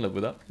mean, I can live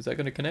with that. Is that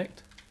going to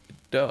connect? It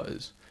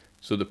does.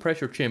 So the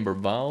pressure chamber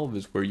valve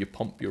is where you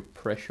pump your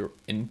pressure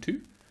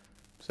into.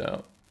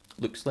 So,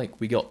 looks like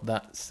we got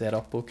that set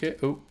up okay.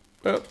 Oh,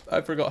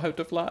 I forgot how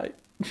to fly.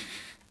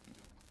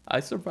 I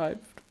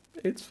survived.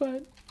 It's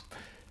fine.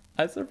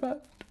 I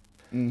survived.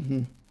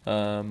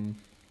 I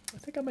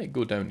think I might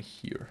go down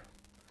here.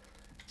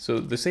 So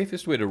the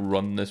safest way to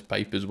run this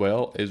pipe as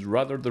well is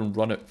rather than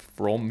run it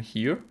from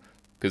here,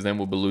 because then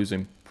we'll be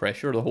losing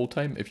pressure the whole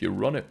time. If you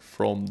run it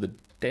from the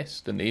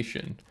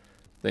destination,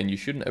 then you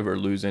shouldn't ever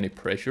lose any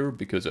pressure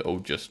because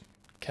it'll just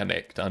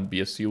connect and be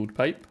a sealed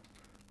pipe.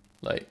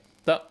 Like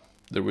that,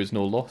 there was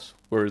no loss.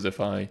 Whereas if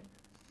I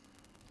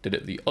did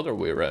it the other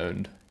way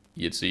around,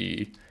 you'd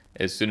see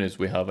as soon as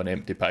we have an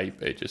empty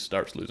pipe, it just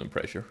starts losing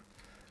pressure.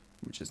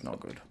 Which is not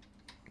good.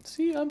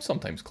 See, I'm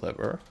sometimes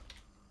clever.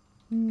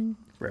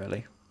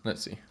 Rarely.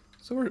 Let's see.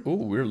 So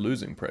we're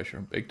losing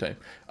pressure big time.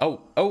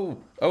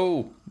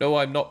 Oh, no,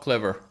 I'm not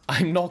clever.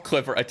 I'm not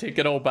clever. I take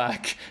it all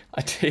back.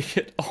 I take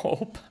it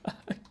all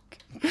back.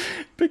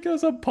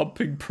 Because I'm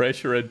pumping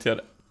pressure into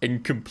an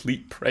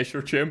incomplete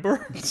pressure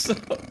chamber. So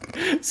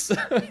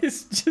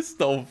it's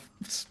just all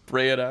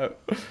spraying out.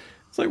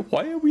 It's like,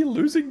 why are we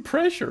losing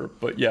pressure?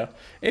 But yeah,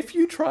 if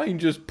you try and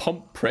just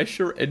pump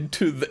pressure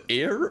into the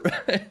air,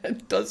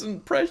 it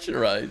doesn't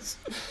pressurize.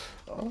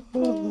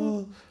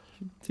 Oh.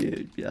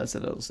 Yeah, it's a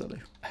little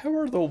silly. How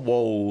are the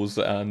walls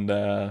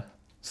and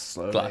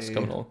slowly, glass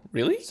coming on?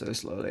 Really? So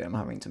slowly I'm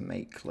having to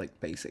make like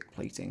basic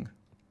plating.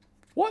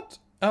 What?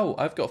 Oh,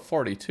 I've got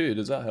 42.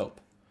 Does that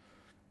help?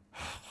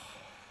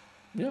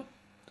 Yeah.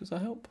 Does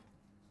that help?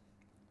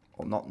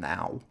 Well, not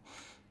now.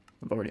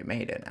 I've already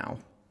made it now.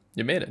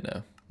 You made it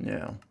now?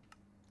 Yeah.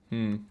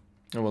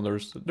 Oh, well,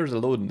 there's a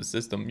load in the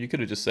system. You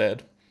could have just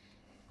said.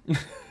 Do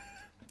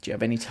you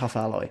have any tough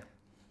alloy?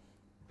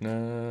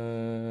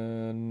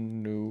 No.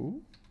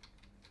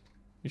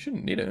 You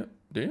shouldn't need it,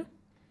 do you?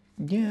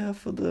 Yeah,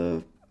 for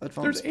the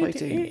advanced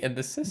plating. There's 88 in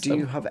the system. Do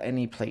you have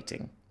any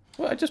plating?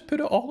 Well, I just put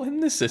it all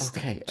in the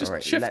system. Okay, just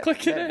alright. shift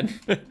click it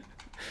in.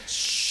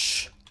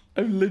 Shh.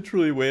 I'm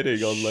literally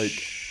waiting on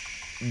like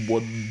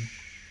one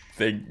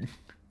thing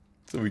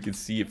so we can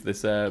see if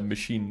this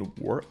machine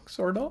works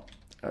or not.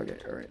 Okay,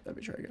 alright, let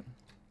me try again.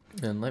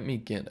 And let me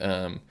get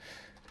what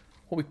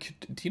we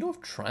could do. You know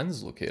if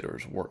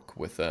translocators work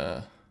with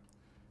the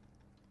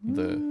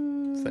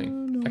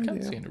thing? No I can't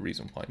idea. see any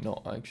reason why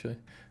not, actually.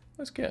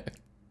 Let's get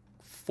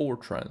 4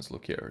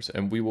 translocators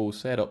and we will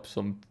set up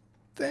some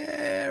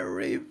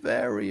very,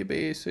 very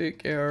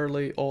basic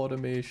early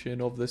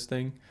automation of this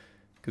thing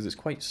because it's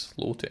quite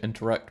slow to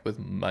interact with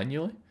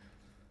manually.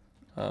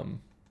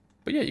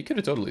 But yeah, you could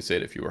have totally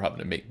said if you were having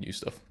to make new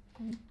stuff.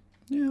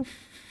 Yeah,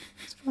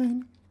 it's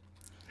fine.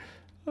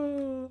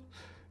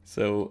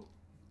 So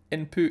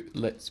input,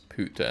 let's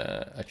put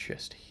a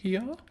chest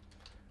here,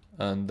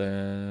 and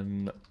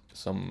then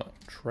some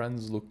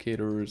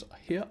translocators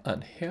here,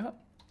 and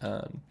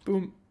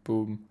boom,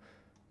 boom.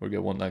 We're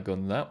gonna want that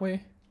going that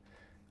way,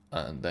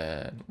 and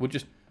then we'll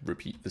just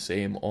repeat the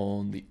same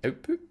on the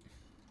output.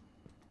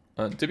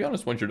 And to be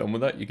honest, once you're done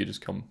with that, you could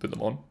just come put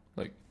them on,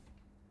 like,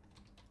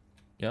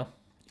 yeah.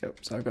 Yep,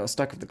 so I've got a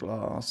stack of the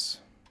glass.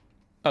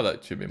 Oh,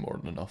 that should be more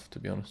than enough, to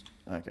be honest.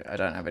 Okay, I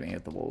don't have any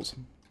of the walls.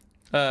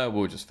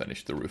 We'll just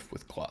finish the roof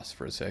with glass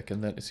for a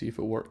second then to see if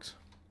it works.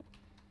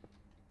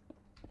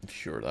 I'm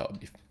sure that would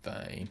be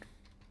fine.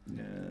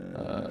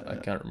 I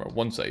can't remember.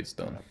 One side's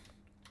done.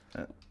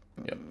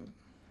 Yep.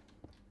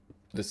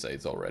 This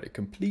side's already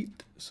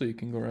complete, so you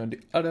can go around the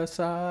other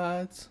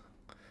sides.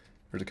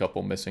 There's a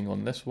couple missing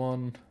on this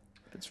one.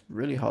 It's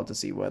really hard to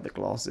see where the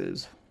glass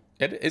is.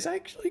 It is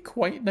actually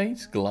quite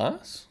nice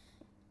glass.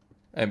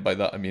 And by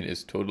that I mean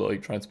it's totally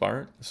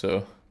transparent,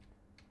 so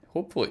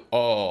hopefully...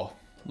 Oh,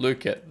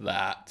 look at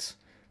that.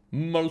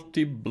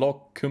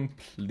 Multi-block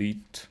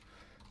complete.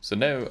 So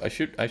now I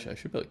should be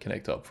able to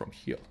connect up from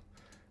here.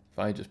 If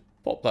I just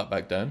pop that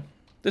back down.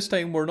 This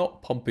time we're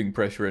not pumping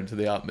pressure into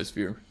the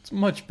atmosphere. It's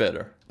much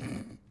better.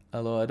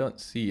 Although I don't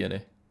see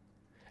any.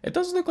 It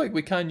does look like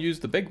we can use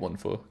the big one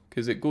though,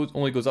 because it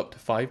only goes up to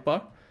 5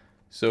 bar.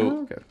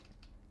 So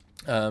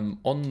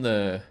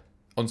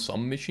on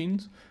some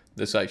machines,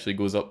 this actually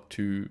goes up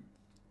to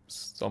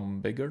some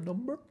bigger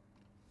number.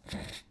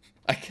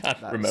 I can't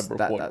remember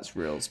what. That's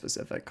real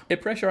specific.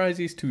 It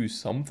pressurizes to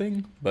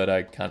something, but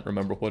I can't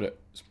remember what it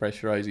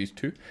pressurizes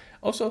to.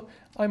 Also,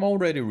 I'm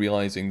already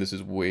realizing this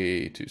is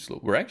way too slow.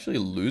 We're actually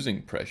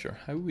losing pressure.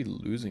 How are we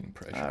losing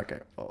pressure? Okay,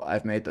 well,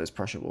 I've made those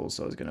pressure walls,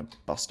 so I was going to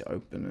bust it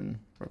open and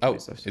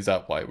replace those. Is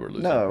that why we're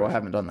losing No, pressure? I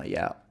haven't done that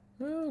yet.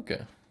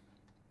 Okay.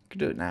 Could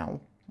do it now.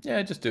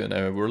 Yeah, just do it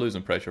now. We're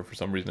losing pressure for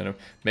some reason.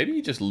 Maybe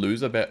you just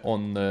lose a bit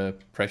on the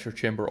pressure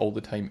chamber all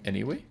the time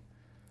anyway.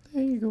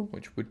 There you go.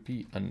 Which would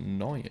be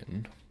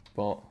annoying,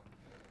 but...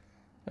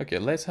 Okay,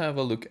 let's have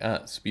a look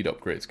at speed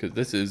upgrades, because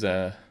this is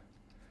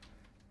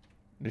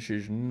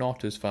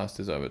not as fast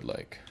as I would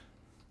like.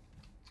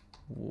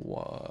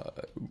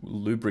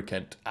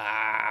 Lubricant.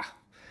 Ah!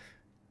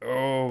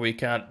 Oh, we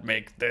can't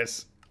make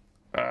this.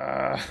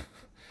 Oh.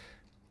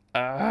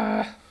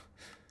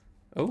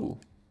 Ooh.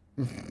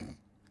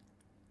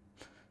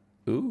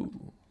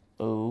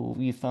 Oh,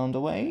 you found a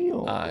way?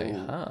 Or... I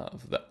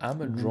have the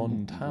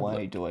Amadron tablet.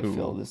 Why do I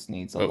feel this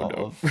needs a lot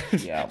of...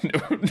 Yeah. No,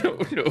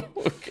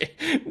 okay.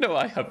 No,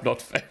 I have not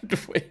found a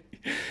way.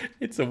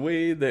 It's a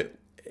way that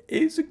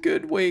is a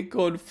good way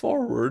going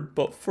forward,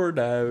 but for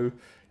now,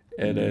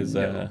 it is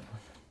it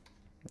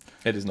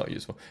is not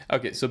useful.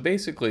 Okay, so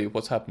basically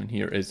what's happening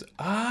here is...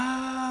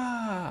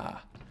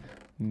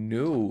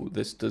 No,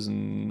 this does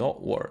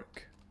not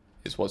work,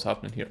 is what's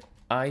happening here.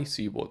 I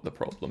see what the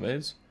problem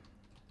is.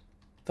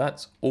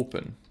 That's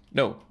open.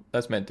 No,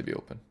 that's meant to be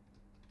open.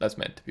 That's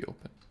meant to be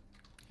open.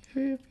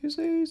 If you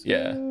say so.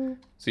 Yeah.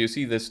 So you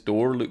see this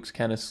door looks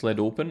kind of slid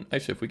open.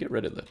 Actually, if we get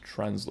rid of the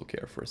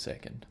translocator for a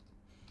second.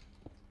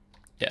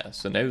 Yeah,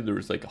 so now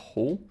there's like a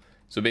hole.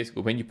 So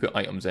basically when you put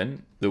items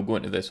in, they'll go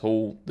into this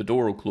hole, the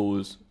door will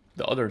close,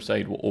 the other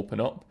side will open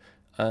up,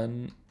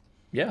 and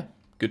yeah,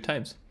 good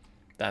times.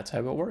 That's how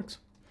it works.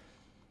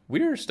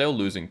 We're still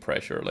losing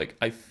pressure. Like,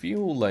 I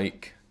feel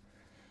like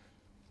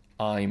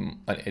I'm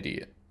an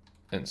idiot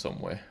in some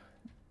way.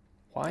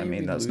 Why? I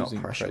mean, that's not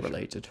pressure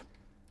related.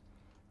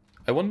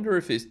 I wonder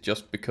if it's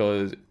just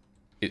because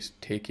it's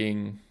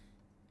taking...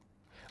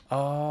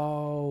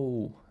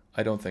 Oh,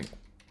 I don't think...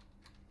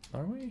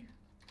 Are we?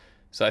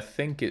 So I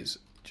think it's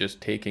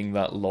just taking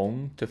that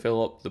long to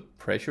fill up the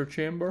pressure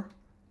chamber.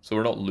 So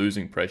we're not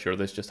losing pressure.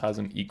 This just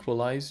hasn't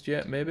equalized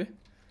yet, maybe?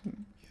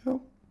 Yeah.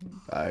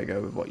 I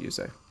go with what you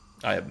say.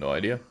 I have no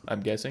idea. I'm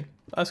guessing.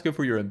 Ask her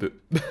for your input.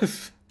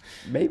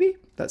 Maybe.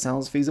 That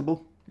sounds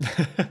feasible.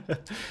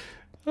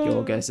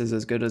 Your guess is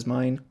as good as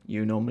mine.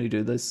 You normally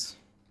do this.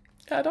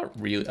 Yeah, I don't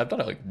really. I've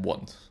done it like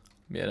once.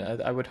 I mean,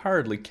 I would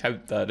hardly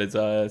count that as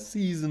a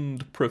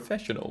seasoned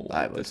professional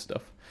at this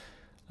stuff.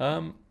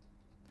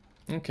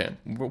 Okay,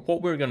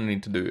 what we're gonna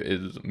need to do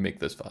is make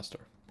this faster,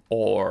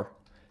 or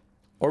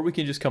we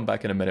can just come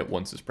back in a minute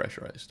once it's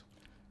pressurized.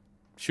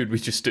 Should we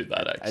just do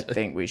that? Actually, I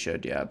think we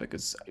should, yeah,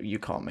 because you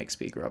can't make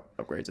speaker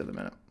upgrades at the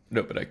minute.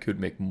 No, but I could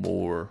make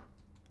more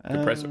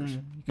compressors.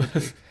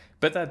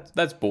 But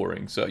that's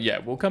boring. So yeah,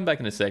 we'll come back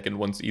in a second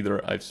once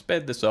either I've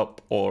sped this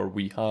up or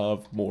we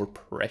have more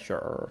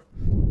pressure.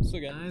 So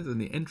guys, in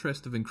the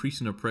interest of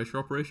increasing our pressure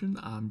operation,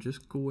 I'm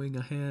just going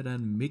ahead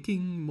and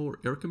making more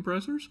air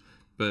compressors.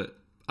 But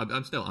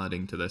I'm still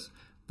adding to this.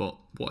 But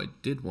what I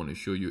did want to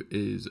show you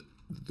is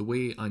the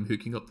way I'm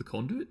hooking up the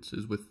conduits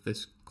is with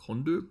this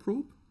conduit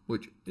probe,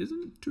 which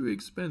isn't too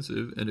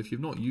expensive. And if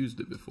you've not used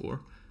it before,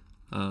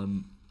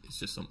 it's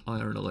just some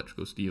iron,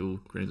 electrical steel,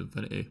 grains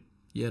infinity,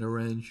 yellow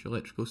wrench,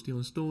 electrical steel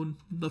and stone.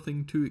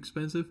 Nothing too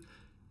expensive,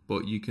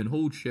 but you can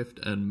hold shift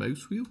and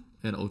mouse wheel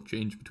and it'll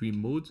change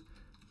between modes.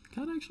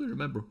 Can't actually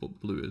remember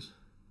what blue is.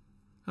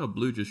 Oh,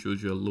 blue just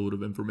shows you a load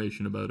of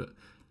information about it.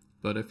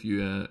 But if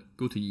you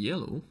go to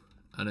yellow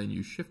and then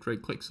you shift right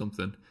click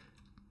something,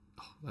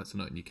 oh, that's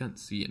annoying, you can't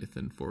see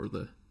anything for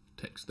the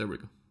text. There we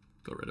go,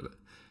 got rid of it.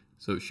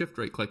 So shift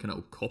right click and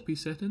it'll copy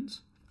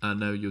settings. And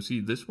now you'll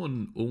see this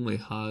one only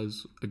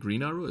has a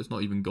green arrow, it's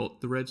not even got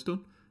the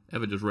redstone.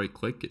 If I just right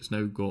click, it's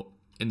now got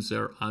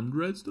insert and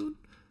redstone.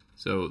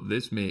 So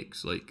this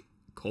makes like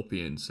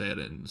copying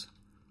settings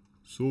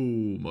so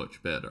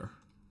much better.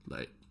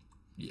 Like,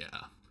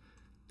 yeah.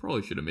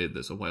 Probably should have made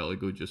this a while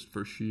ago just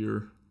for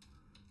sheer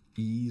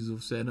ease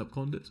of setting up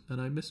conduits. And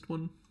I missed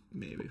one.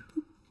 Maybe.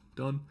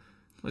 Done.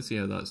 Let's see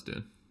how that's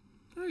doing.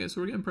 Okay,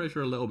 so we're getting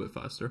pressure a little bit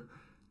faster.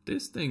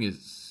 This thing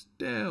is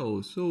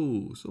still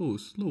so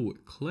slow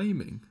at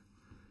climbing.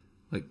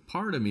 Like,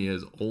 part of me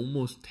is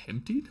almost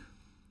tempted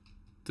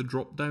to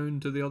drop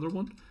down to the other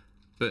one.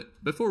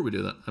 But before we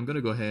do that, I'm going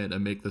to go ahead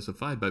and make this a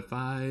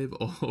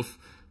 5x5 of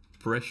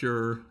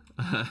pressure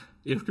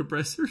air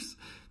compressors.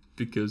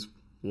 Because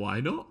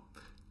why not?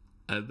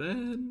 And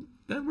then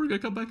we're going to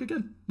come back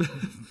again.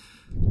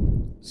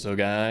 So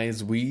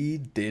guys, we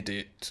did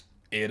it.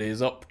 It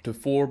is up to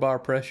 4 bar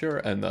pressure,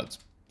 and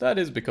that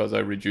is because I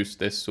reduced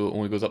this so it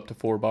only goes up to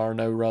 4 bar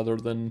now rather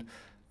than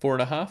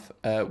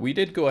 4.5. We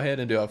did go ahead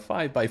and do a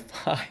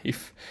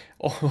 5x5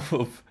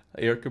 of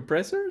air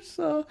compressors,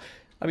 so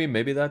I mean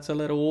maybe that's a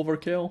little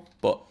overkill,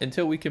 but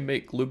until we can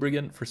make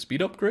lubricant for speed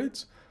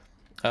upgrades,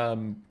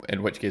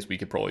 in which case we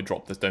could probably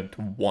drop this down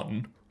to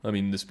 1. I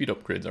mean the speed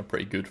upgrades are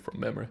pretty good from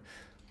memory,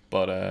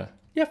 but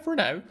yeah, for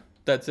now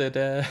that's it.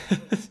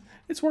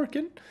 It's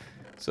working.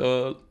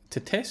 So to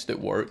test it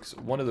works,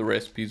 one of the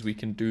recipes we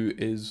can do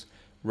is,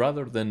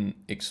 rather than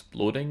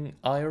exploding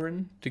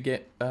iron to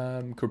get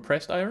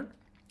compressed iron,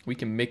 we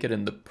can make it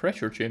in the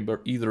pressure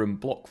chamber either in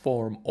block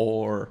form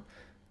or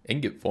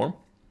ingot form.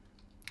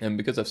 And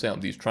because I've set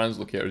up these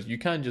translocators, you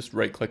can just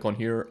right click on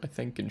here, I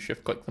think, and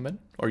shift click them in,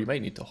 or you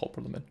might need to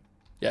hopper them in.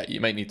 Yeah,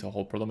 you might need to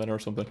hopper them in or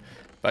something.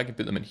 If I can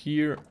put them in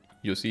here,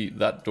 you'll see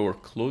that door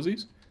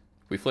closes.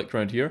 If we flick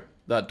around here,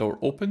 that door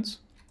opens.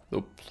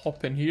 They'll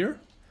plop in here,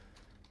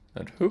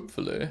 and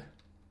hopefully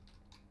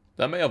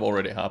that may have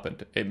already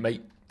happened. It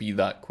might be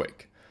that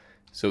quick.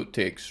 So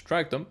to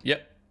extract them,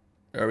 yep,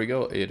 there we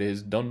go. It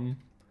is done.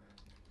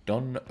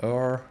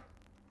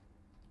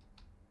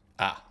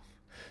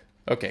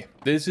 Okay,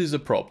 this is a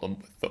problem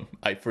with them.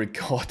 I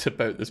forgot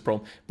about this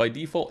problem. By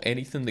default,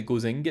 anything that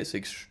goes in gets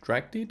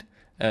extracted,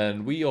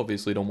 and we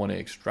obviously don't want to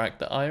extract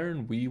the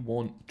iron. We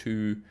want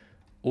to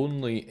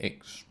only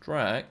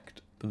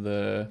extract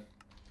the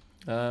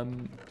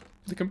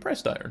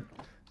compressed iron.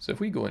 So if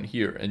we go in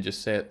here and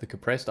just set the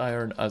compressed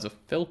iron as a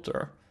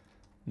filter,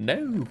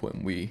 now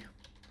when we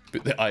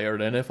put the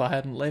iron in, if I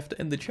hadn't left it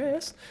in the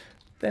chest,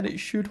 then it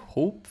should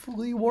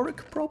hopefully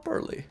work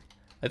properly.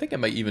 I think I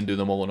might even do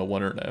them all in a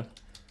oneer now.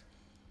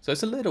 So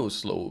it's a little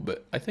slow,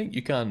 but I think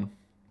you can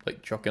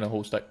like chuck in a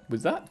whole stack.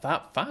 Was that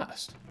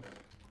fast?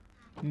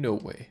 No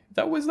way.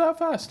 That was that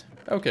fast.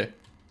 Okay.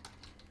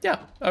 Yeah,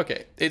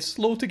 okay. It's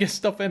slow to get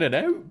stuff in and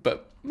out,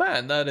 but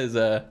man, that is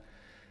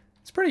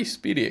it's pretty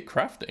speedy at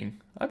crafting.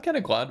 I'm kind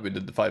of glad we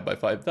did the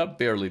 5x5. That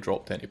barely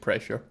dropped any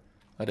pressure.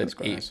 I did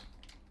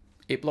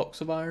eight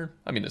blocks of iron.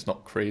 I mean, it's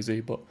not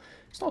crazy, but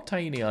it's not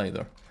tiny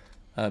either.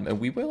 And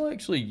we will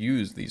actually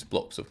use these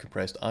blocks of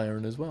compressed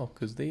iron as well,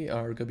 because they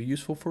are going to be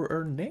useful for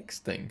our next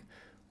thing,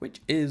 which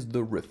is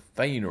the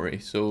refinery.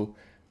 So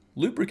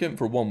lubricant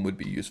for one would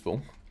be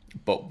useful,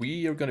 but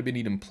we are going to be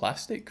needing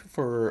plastic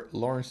for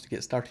Lawrence to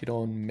get started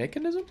on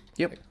mechanism.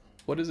 Yep.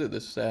 What is it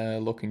that's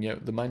looking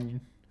out?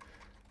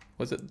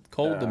 What's it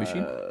called? The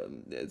machine?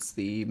 It's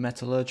the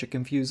metallurgic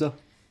infuser.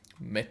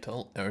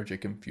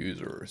 Metallurgic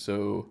infuser.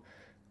 So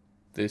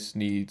this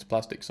needs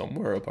plastic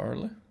somewhere,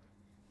 apparently.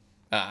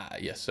 Ah,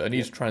 yes. So it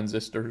needs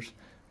transistors,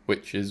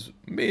 which is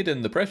made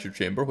in the pressure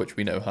chamber, which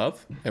we now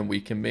have. And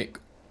we can make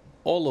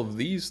all of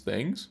these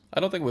things. I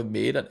don't think we've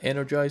made an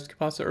energized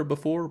capacitor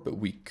before, but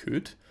we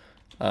could.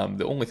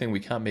 The only thing we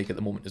can't make at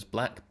the moment is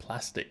black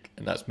plastic.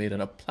 And that's made in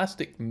a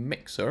plastic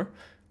mixer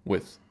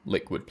with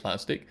liquid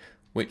plastic,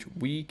 which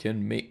we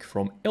can make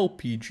from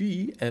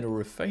LPG in a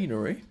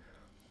refinery.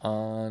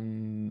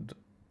 And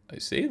I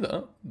say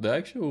that, the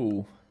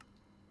actual...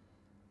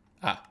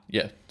 Ah,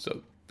 yeah,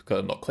 so because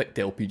I've not clicked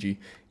LPG.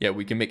 Yeah,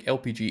 we can make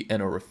LPG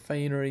in a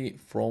refinery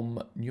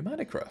from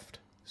Pneumaticcraft.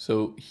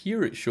 So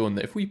here it's shown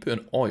that if we put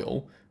in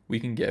oil, we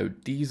can get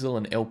out diesel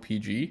and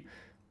LPG.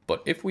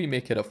 But if we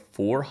make it a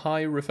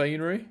 4-high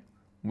refinery,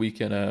 we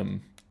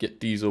can get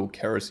diesel,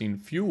 kerosene,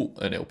 fuel,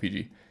 and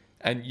LPG.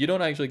 And you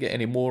don't actually get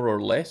any more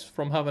or less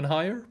from having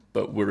higher,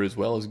 but we're as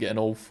well as getting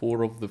all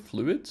 4 of the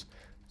fluids.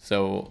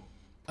 So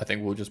I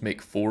think we'll just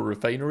make 4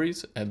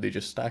 refineries and they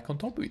just stack on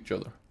top of each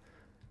other.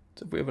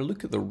 So if we have a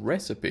look at the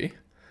recipe,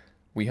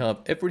 we have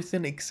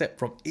everything except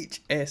from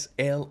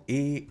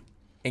HSLA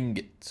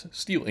ingots,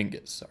 steel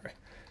ingots, sorry.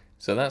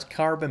 So that's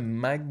carbon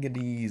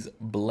manganese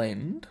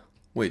blend,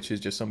 which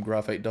is just some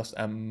graphite dust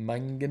and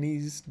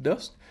manganese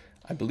dust.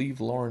 I believe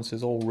Lawrence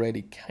has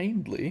already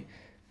kindly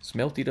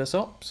smelted us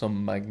up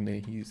some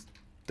manganese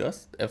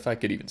dust, if I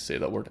could even say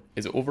that word.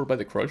 Is it over by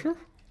the crusher?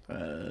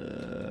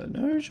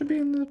 No, it should be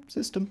in the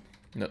system.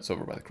 No, it's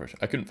over by the crusher.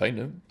 I couldn't find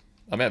it.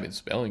 I may have been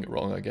spelling it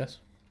wrong, I guess.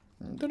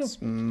 Don't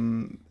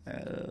know.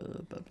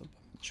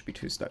 Should be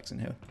 2 stacks in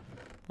here.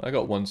 I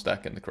got 1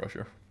 stack in the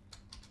crusher.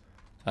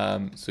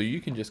 So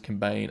you can just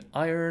combine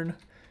iron.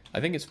 I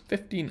think it's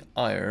 15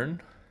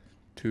 iron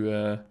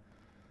to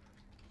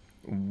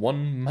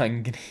 1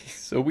 manganese.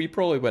 So we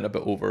probably went a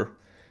bit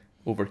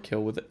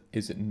overkill with it.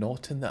 Is it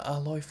not in the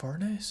alloy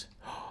furnace?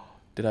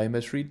 Did I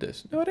misread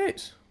this? No, it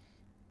is.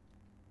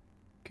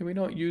 Can we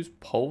not use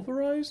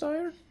pulverized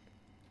iron?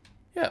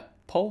 Yeah,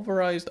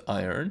 pulverized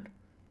iron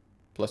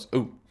plus...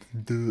 Oh,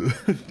 duh.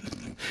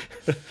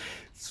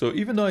 So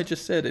even though I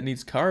just said it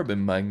needs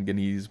carbon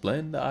manganese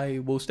blend, I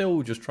will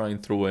still just try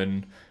and throw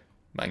in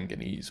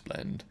manganese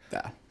blend.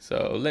 Yeah.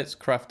 So let's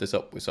craft this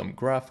up with some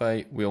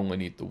graphite. We only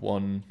need the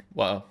 1.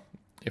 Well,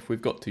 if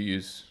we've got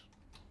to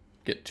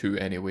get 2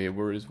 anyway,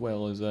 we're as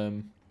well as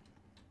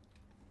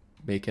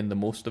making the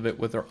most of it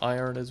with our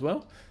iron as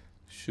well.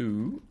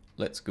 So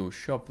let's go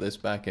shove this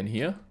back in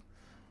here.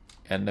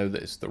 And now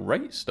that it's the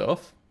right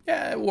stuff,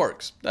 yeah, it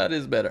works. That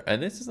is better.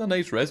 And this is a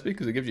nice recipe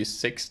because it gives you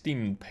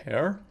 16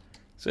 per.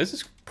 So this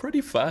is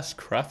pretty fast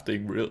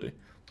crafting, really.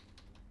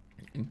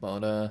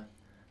 But,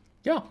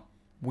 yeah.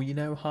 We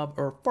now have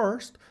our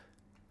first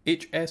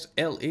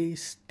HSLA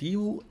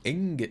steel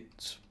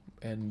ingots.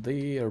 And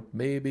they are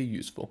maybe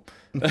useful.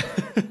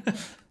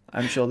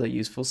 I'm sure they're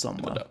useful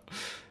somewhere.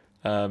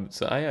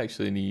 So I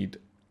actually need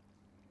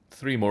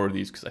 3 more of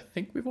these because I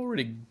think we've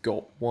already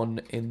got 1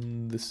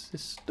 in the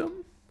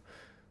system.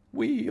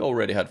 We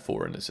already had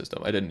 4 in the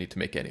system. I didn't need to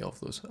make any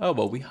of those. Oh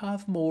well, we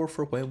have more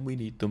for when we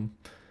need them.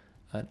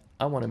 And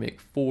I want to make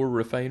 4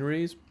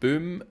 refineries.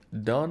 Boom,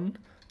 done.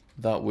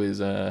 That was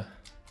a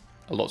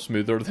lot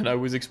smoother than I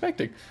was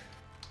expecting.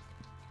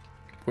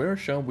 Where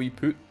shall we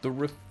put the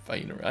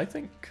refinery? I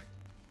think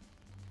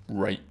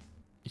right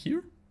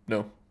here?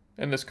 No,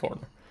 in this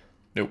corner.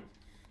 Nope,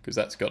 because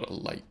that's got a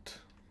light.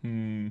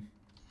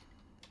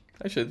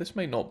 Actually, this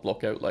might not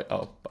block out light.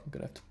 Oh, but I'm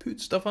going to have to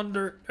put stuff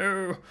under.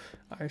 Oh,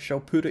 I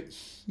shall put it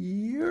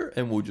here,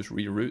 and we'll just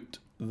reroute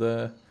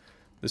the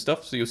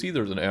stuff. So you'll see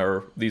there's an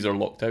error. These are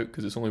locked out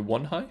because it's only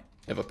 1 high.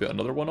 If I put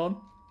another one on,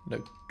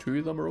 now 2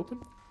 of them are open.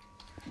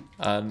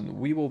 And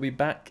we will be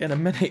back in a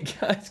minute,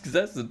 guys, because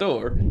that's the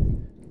door.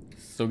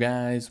 So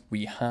guys,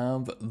 we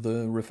have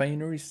the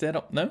refinery set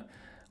up now.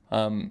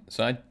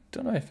 So I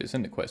don't know if it's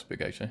in the quest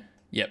book actually.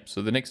 Yep,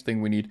 so the next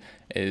thing we need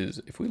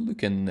is, if we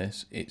look in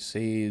this, it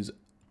says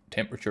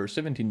temperature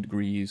 17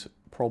 degrees.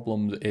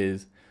 Problems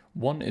is,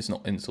 1 is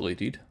not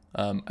insulated.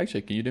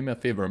 Actually, can you do me a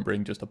favor and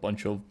bring just a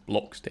bunch of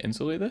blocks to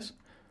insulate this?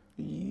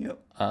 Yep.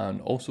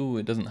 And also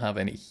it doesn't have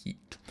any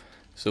heat.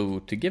 So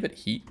to give it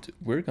heat,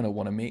 we're going to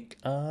want to make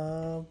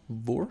a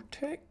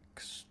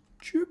vortex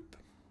tube.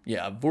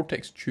 Yeah, a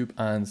vortex tube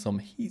and some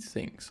heat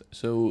sinks.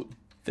 So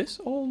this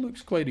all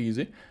looks quite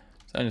easy.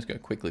 So I'm just going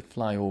to quickly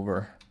fly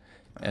over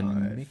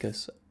and make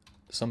us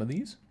some of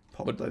these.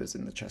 Pop those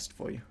in the chest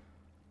for you.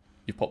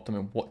 You popped them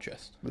in what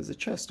chest? There's a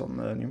chest on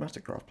the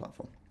Pneumaticcraft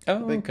platform.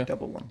 Oh, a big okay.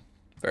 double one.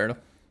 Fair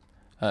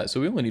enough. So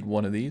we only need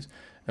 1 of these,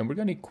 and we're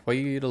going to need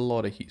quite a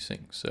lot of heat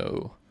sinks.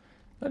 So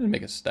let's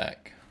make a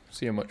stack.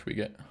 See how much we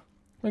get.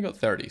 I got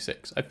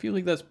 36. I feel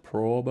like that's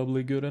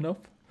probably good enough.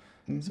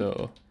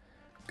 So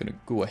I'm going to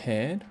go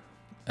ahead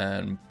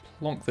and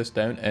plonk this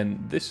down,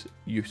 and this,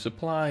 you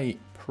supply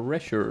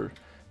pressure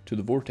to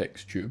the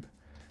vortex tube,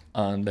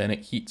 and then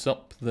it heats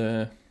up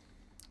the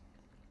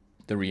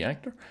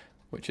reactor,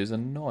 which is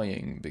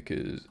annoying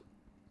because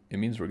it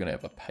means we're going to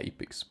have a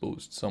pipe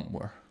exposed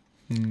somewhere.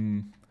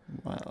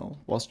 Well,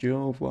 whilst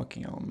you're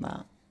working on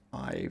that,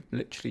 I'm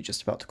literally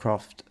just about to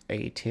craft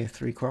a tier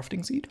 3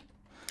 crafting seed.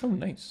 Oh,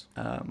 nice.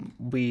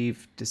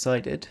 We've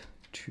decided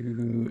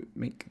to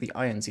make the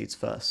iron seeds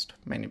first,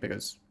 mainly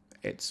because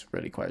it's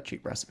really quite a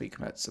cheap recipe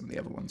compared to some of the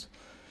other ones.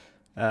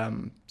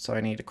 So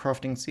I need a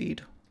crafting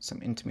seed,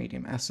 some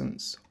intermediate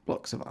essence,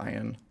 blocks of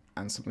iron,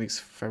 and some of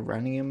these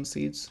ferranium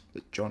seeds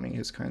that Johnny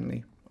has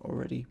kindly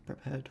already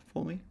prepared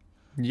for me.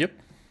 Yep.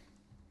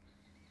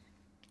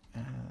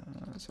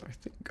 So I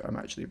think I'm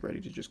actually ready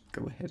to just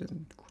go ahead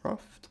and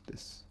craft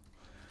this.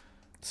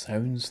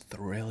 Sounds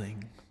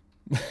thrilling.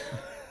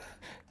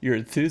 Your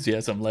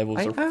enthusiasm levels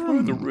are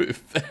through the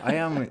roof. I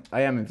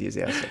am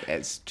enthusiastic.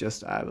 It's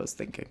just I was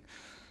thinking.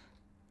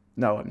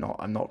 No, I'm not.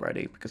 I'm not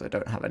ready because I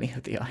don't have any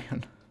of the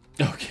iron.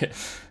 Okay.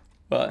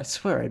 Well, I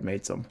swear I'd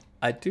made some.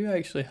 I do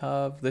actually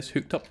have this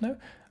hooked up now.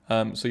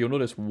 So you'll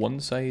notice one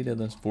side of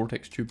this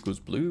vortex tube goes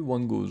blue,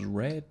 one goes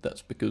red.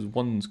 That's because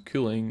one's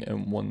cooling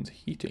and one's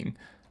heating.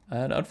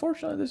 And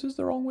unfortunately, this is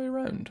the wrong way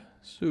around.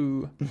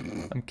 So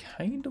I'm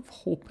kind of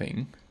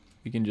hoping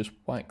we can just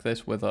whack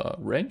this with a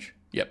wrench.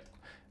 Yep.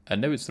 And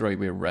now it's the right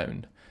way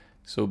around.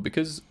 So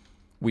because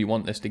we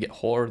want this to get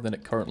hotter than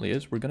it currently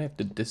is, we're going to have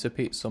to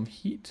dissipate some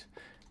heat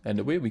And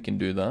the way we can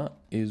do that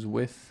is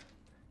with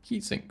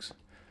heat sinks.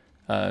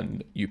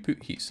 And you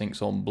put heat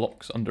sinks on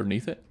blocks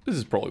underneath it. This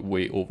is probably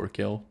way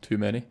overkill, too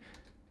many.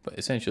 But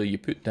essentially you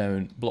put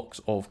down blocks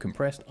of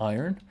compressed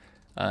iron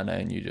and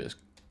then you just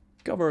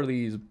cover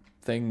these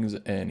things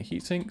in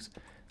heat sinks.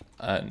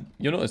 And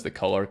you'll notice the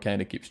color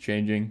kind of keeps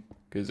changing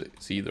because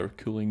it's either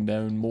cooling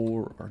down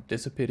more or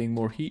dissipating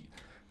more heat.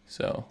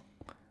 So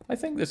I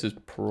think this is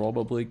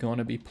probably going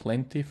to be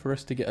plenty for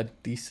us to get a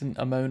decent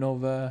amount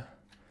of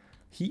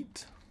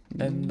heat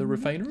in the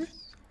refinery.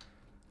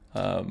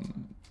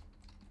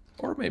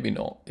 Or maybe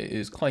not. It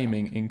is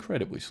climbing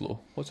incredibly slow.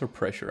 What's our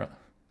pressure at?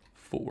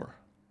 4.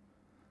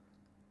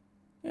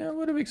 Yeah,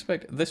 what do we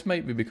expect? This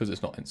might be because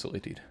it's not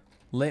insulated.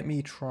 Let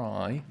me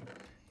try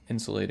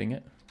insulating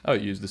it. Oh,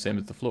 use the same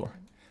as the floor.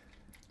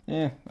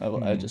 Yeah,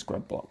 I just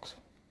grab blocks.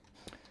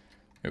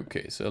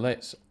 Okay, so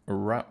let's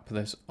wrap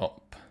this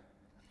up.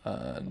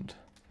 And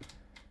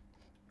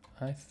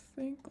I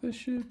think this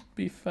should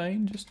be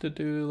fine just to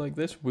do like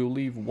this. We'll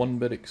leave one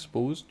bit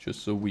exposed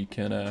just so we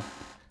can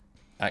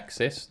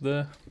access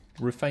the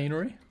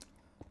refinery.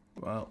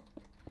 Well,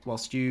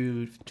 whilst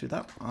you do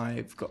that,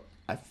 I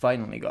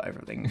finally got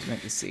everything to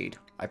make the seed,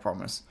 I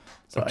promise.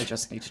 So I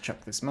just need to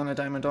chuck this mana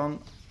diamond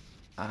on,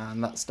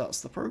 and that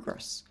starts the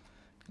progress.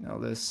 Now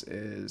this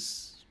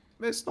is,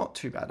 it's not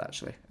too bad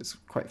actually. It's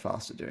quite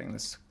fast at doing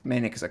this,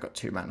 mainly because I got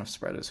 2 mana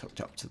spreaders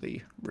hooked up to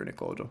the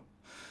runic order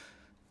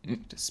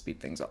to speed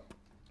things up.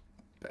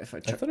 But if I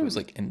thought it was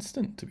like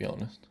instant, to be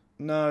honest.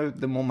 No,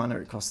 the more mana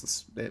it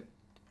costs, if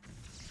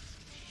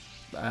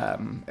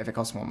it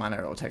costs more mana,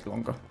 it'll take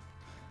longer.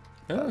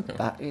 Oh, okay.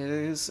 That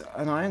is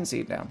an iron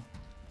seed now.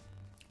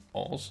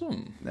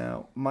 Awesome.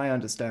 Now, my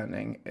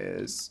understanding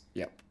is,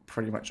 yep,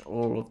 pretty much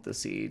all of the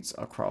seeds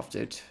are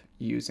crafted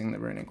using the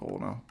runic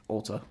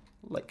altar,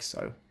 like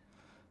so.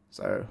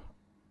 So,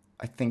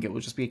 I think it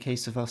will just be a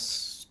case of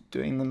us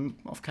doing them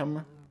off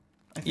camera.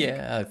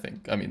 Yeah,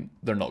 I mean,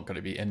 they're not going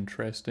to be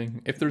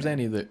interesting. If there's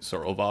any that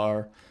sort of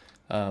are,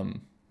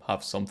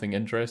 have something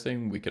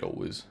interesting, we could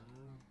always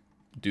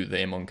do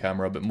them on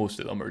camera, but most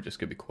of them are just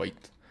going to be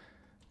quite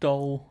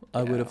dull,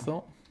 I would have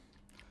thought.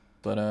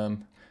 But,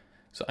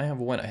 so I have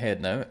went ahead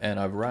now, and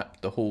I've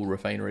wrapped the whole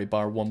refinery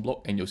bar 1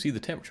 block, and you'll see the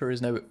temperature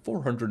is now at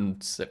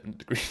 407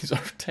 degrees,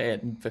 or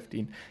 10,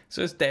 15,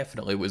 so this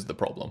definitely was the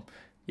problem.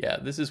 Yeah,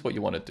 this is what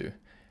you want to do.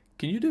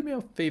 Can you do me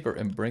a favour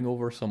and bring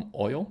over some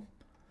oil?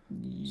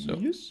 So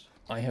Yes.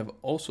 I have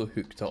also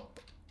hooked up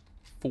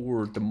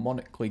 4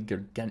 demonically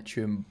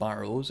gargantuan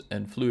barrels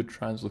and fluid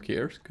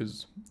translocators,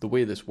 because the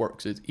way this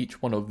works is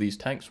each one of these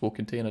tanks will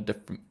contain a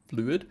different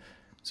fluid.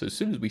 So as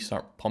soon as we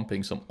start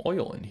pumping some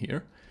oil in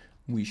here,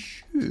 we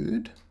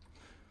should,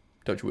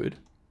 touch wood,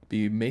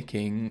 be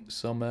making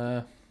some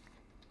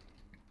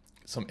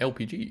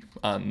LPG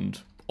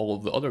and all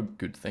of the other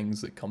good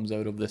things that comes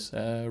out of this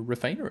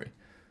refinery,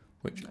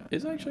 which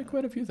is actually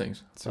quite a few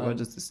things. So where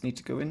does this need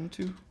to go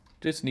into?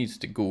 This needs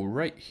to go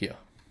right here.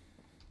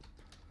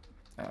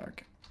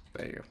 Okay,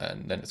 there you go.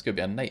 And then it's going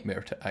to be a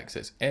nightmare to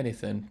access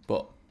anything,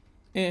 but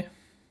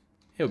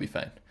it'll be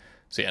fine.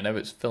 So yeah, now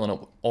it's filling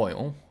up with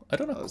oil. I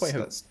don't know quite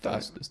how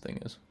fast this thing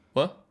is.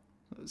 What?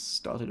 It's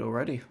started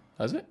already.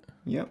 Has it?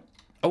 Yep.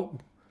 Oh,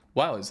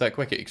 wow, it's that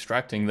quick at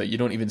extracting that you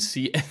don't even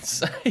see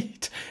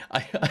inside.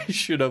 I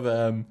should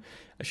have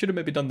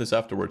maybe done this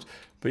afterwards.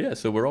 But yeah,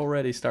 so we're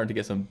already starting to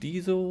get some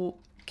diesel,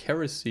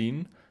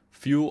 kerosene,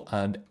 fuel,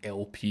 and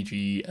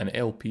LPG. And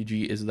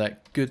LPG is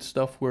that good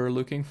stuff we're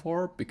looking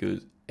for,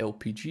 because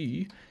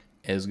LPG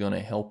is going to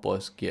help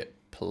us get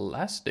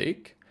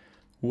plastic,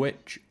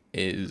 which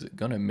is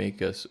going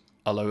to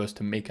allow us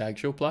to make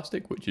actual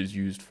plastic, which is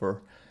used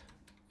for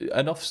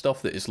enough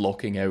stuff that is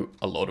locking out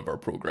a lot of our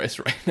progress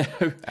right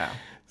now. Ah.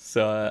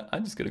 So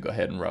I'm just going to go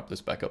ahead and wrap this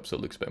back up so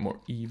it looks a bit more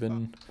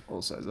even.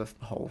 Also, the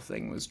whole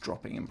thing was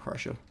dropping in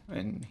pressure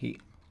and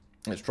heat.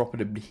 It's dropping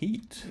in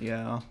heat.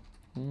 Yeah.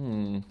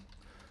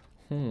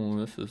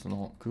 This is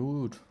not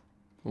good.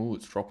 Oh,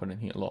 it's dropping in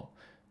heat a lot.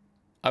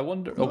 I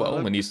wonder... Oh, well, it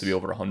only needs to be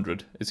over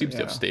 100. It seems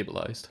to have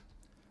stabilized.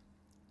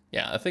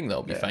 Yeah, I think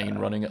that'll be fine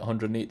running at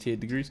 188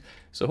 degrees.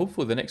 So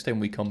hopefully the next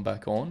time we come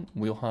back on,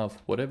 we'll have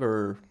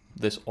whatever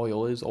this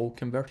oil is all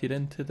converted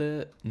into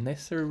the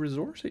necessary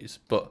resources.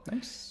 But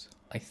Nice.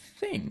 I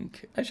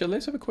think... Actually,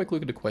 let's have a quick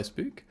look at the quest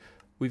book.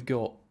 We've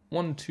got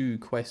 2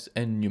 quests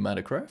in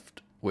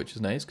Pneumaticcraft, which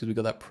is nice because we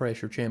got that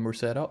pressure chamber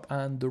set up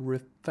and the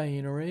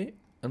refinery.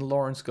 And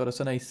Lawrence got us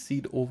a nice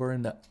seed over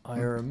in the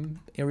iron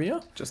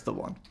area. Just the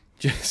one.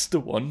 Just the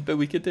one, but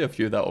we could do a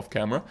few of that off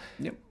camera.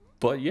 Yep.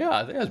 But yeah,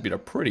 I think that's been a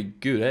pretty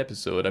good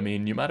episode. I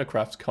mean,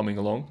 Pneumaticcraft's coming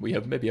along. We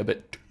have maybe a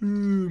bit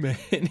too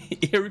many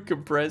air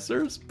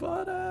compressors,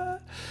 but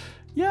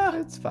yeah,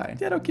 It's fine.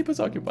 yeah, it'll keep us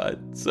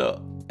occupied.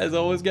 So, as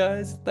always,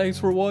 guys, thanks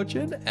for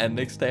watching. And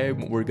next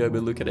time, we're going to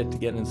be looking into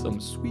getting some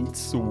sweet,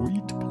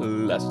 sweet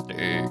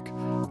plastic.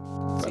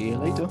 See you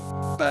later.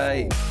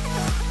 Bye.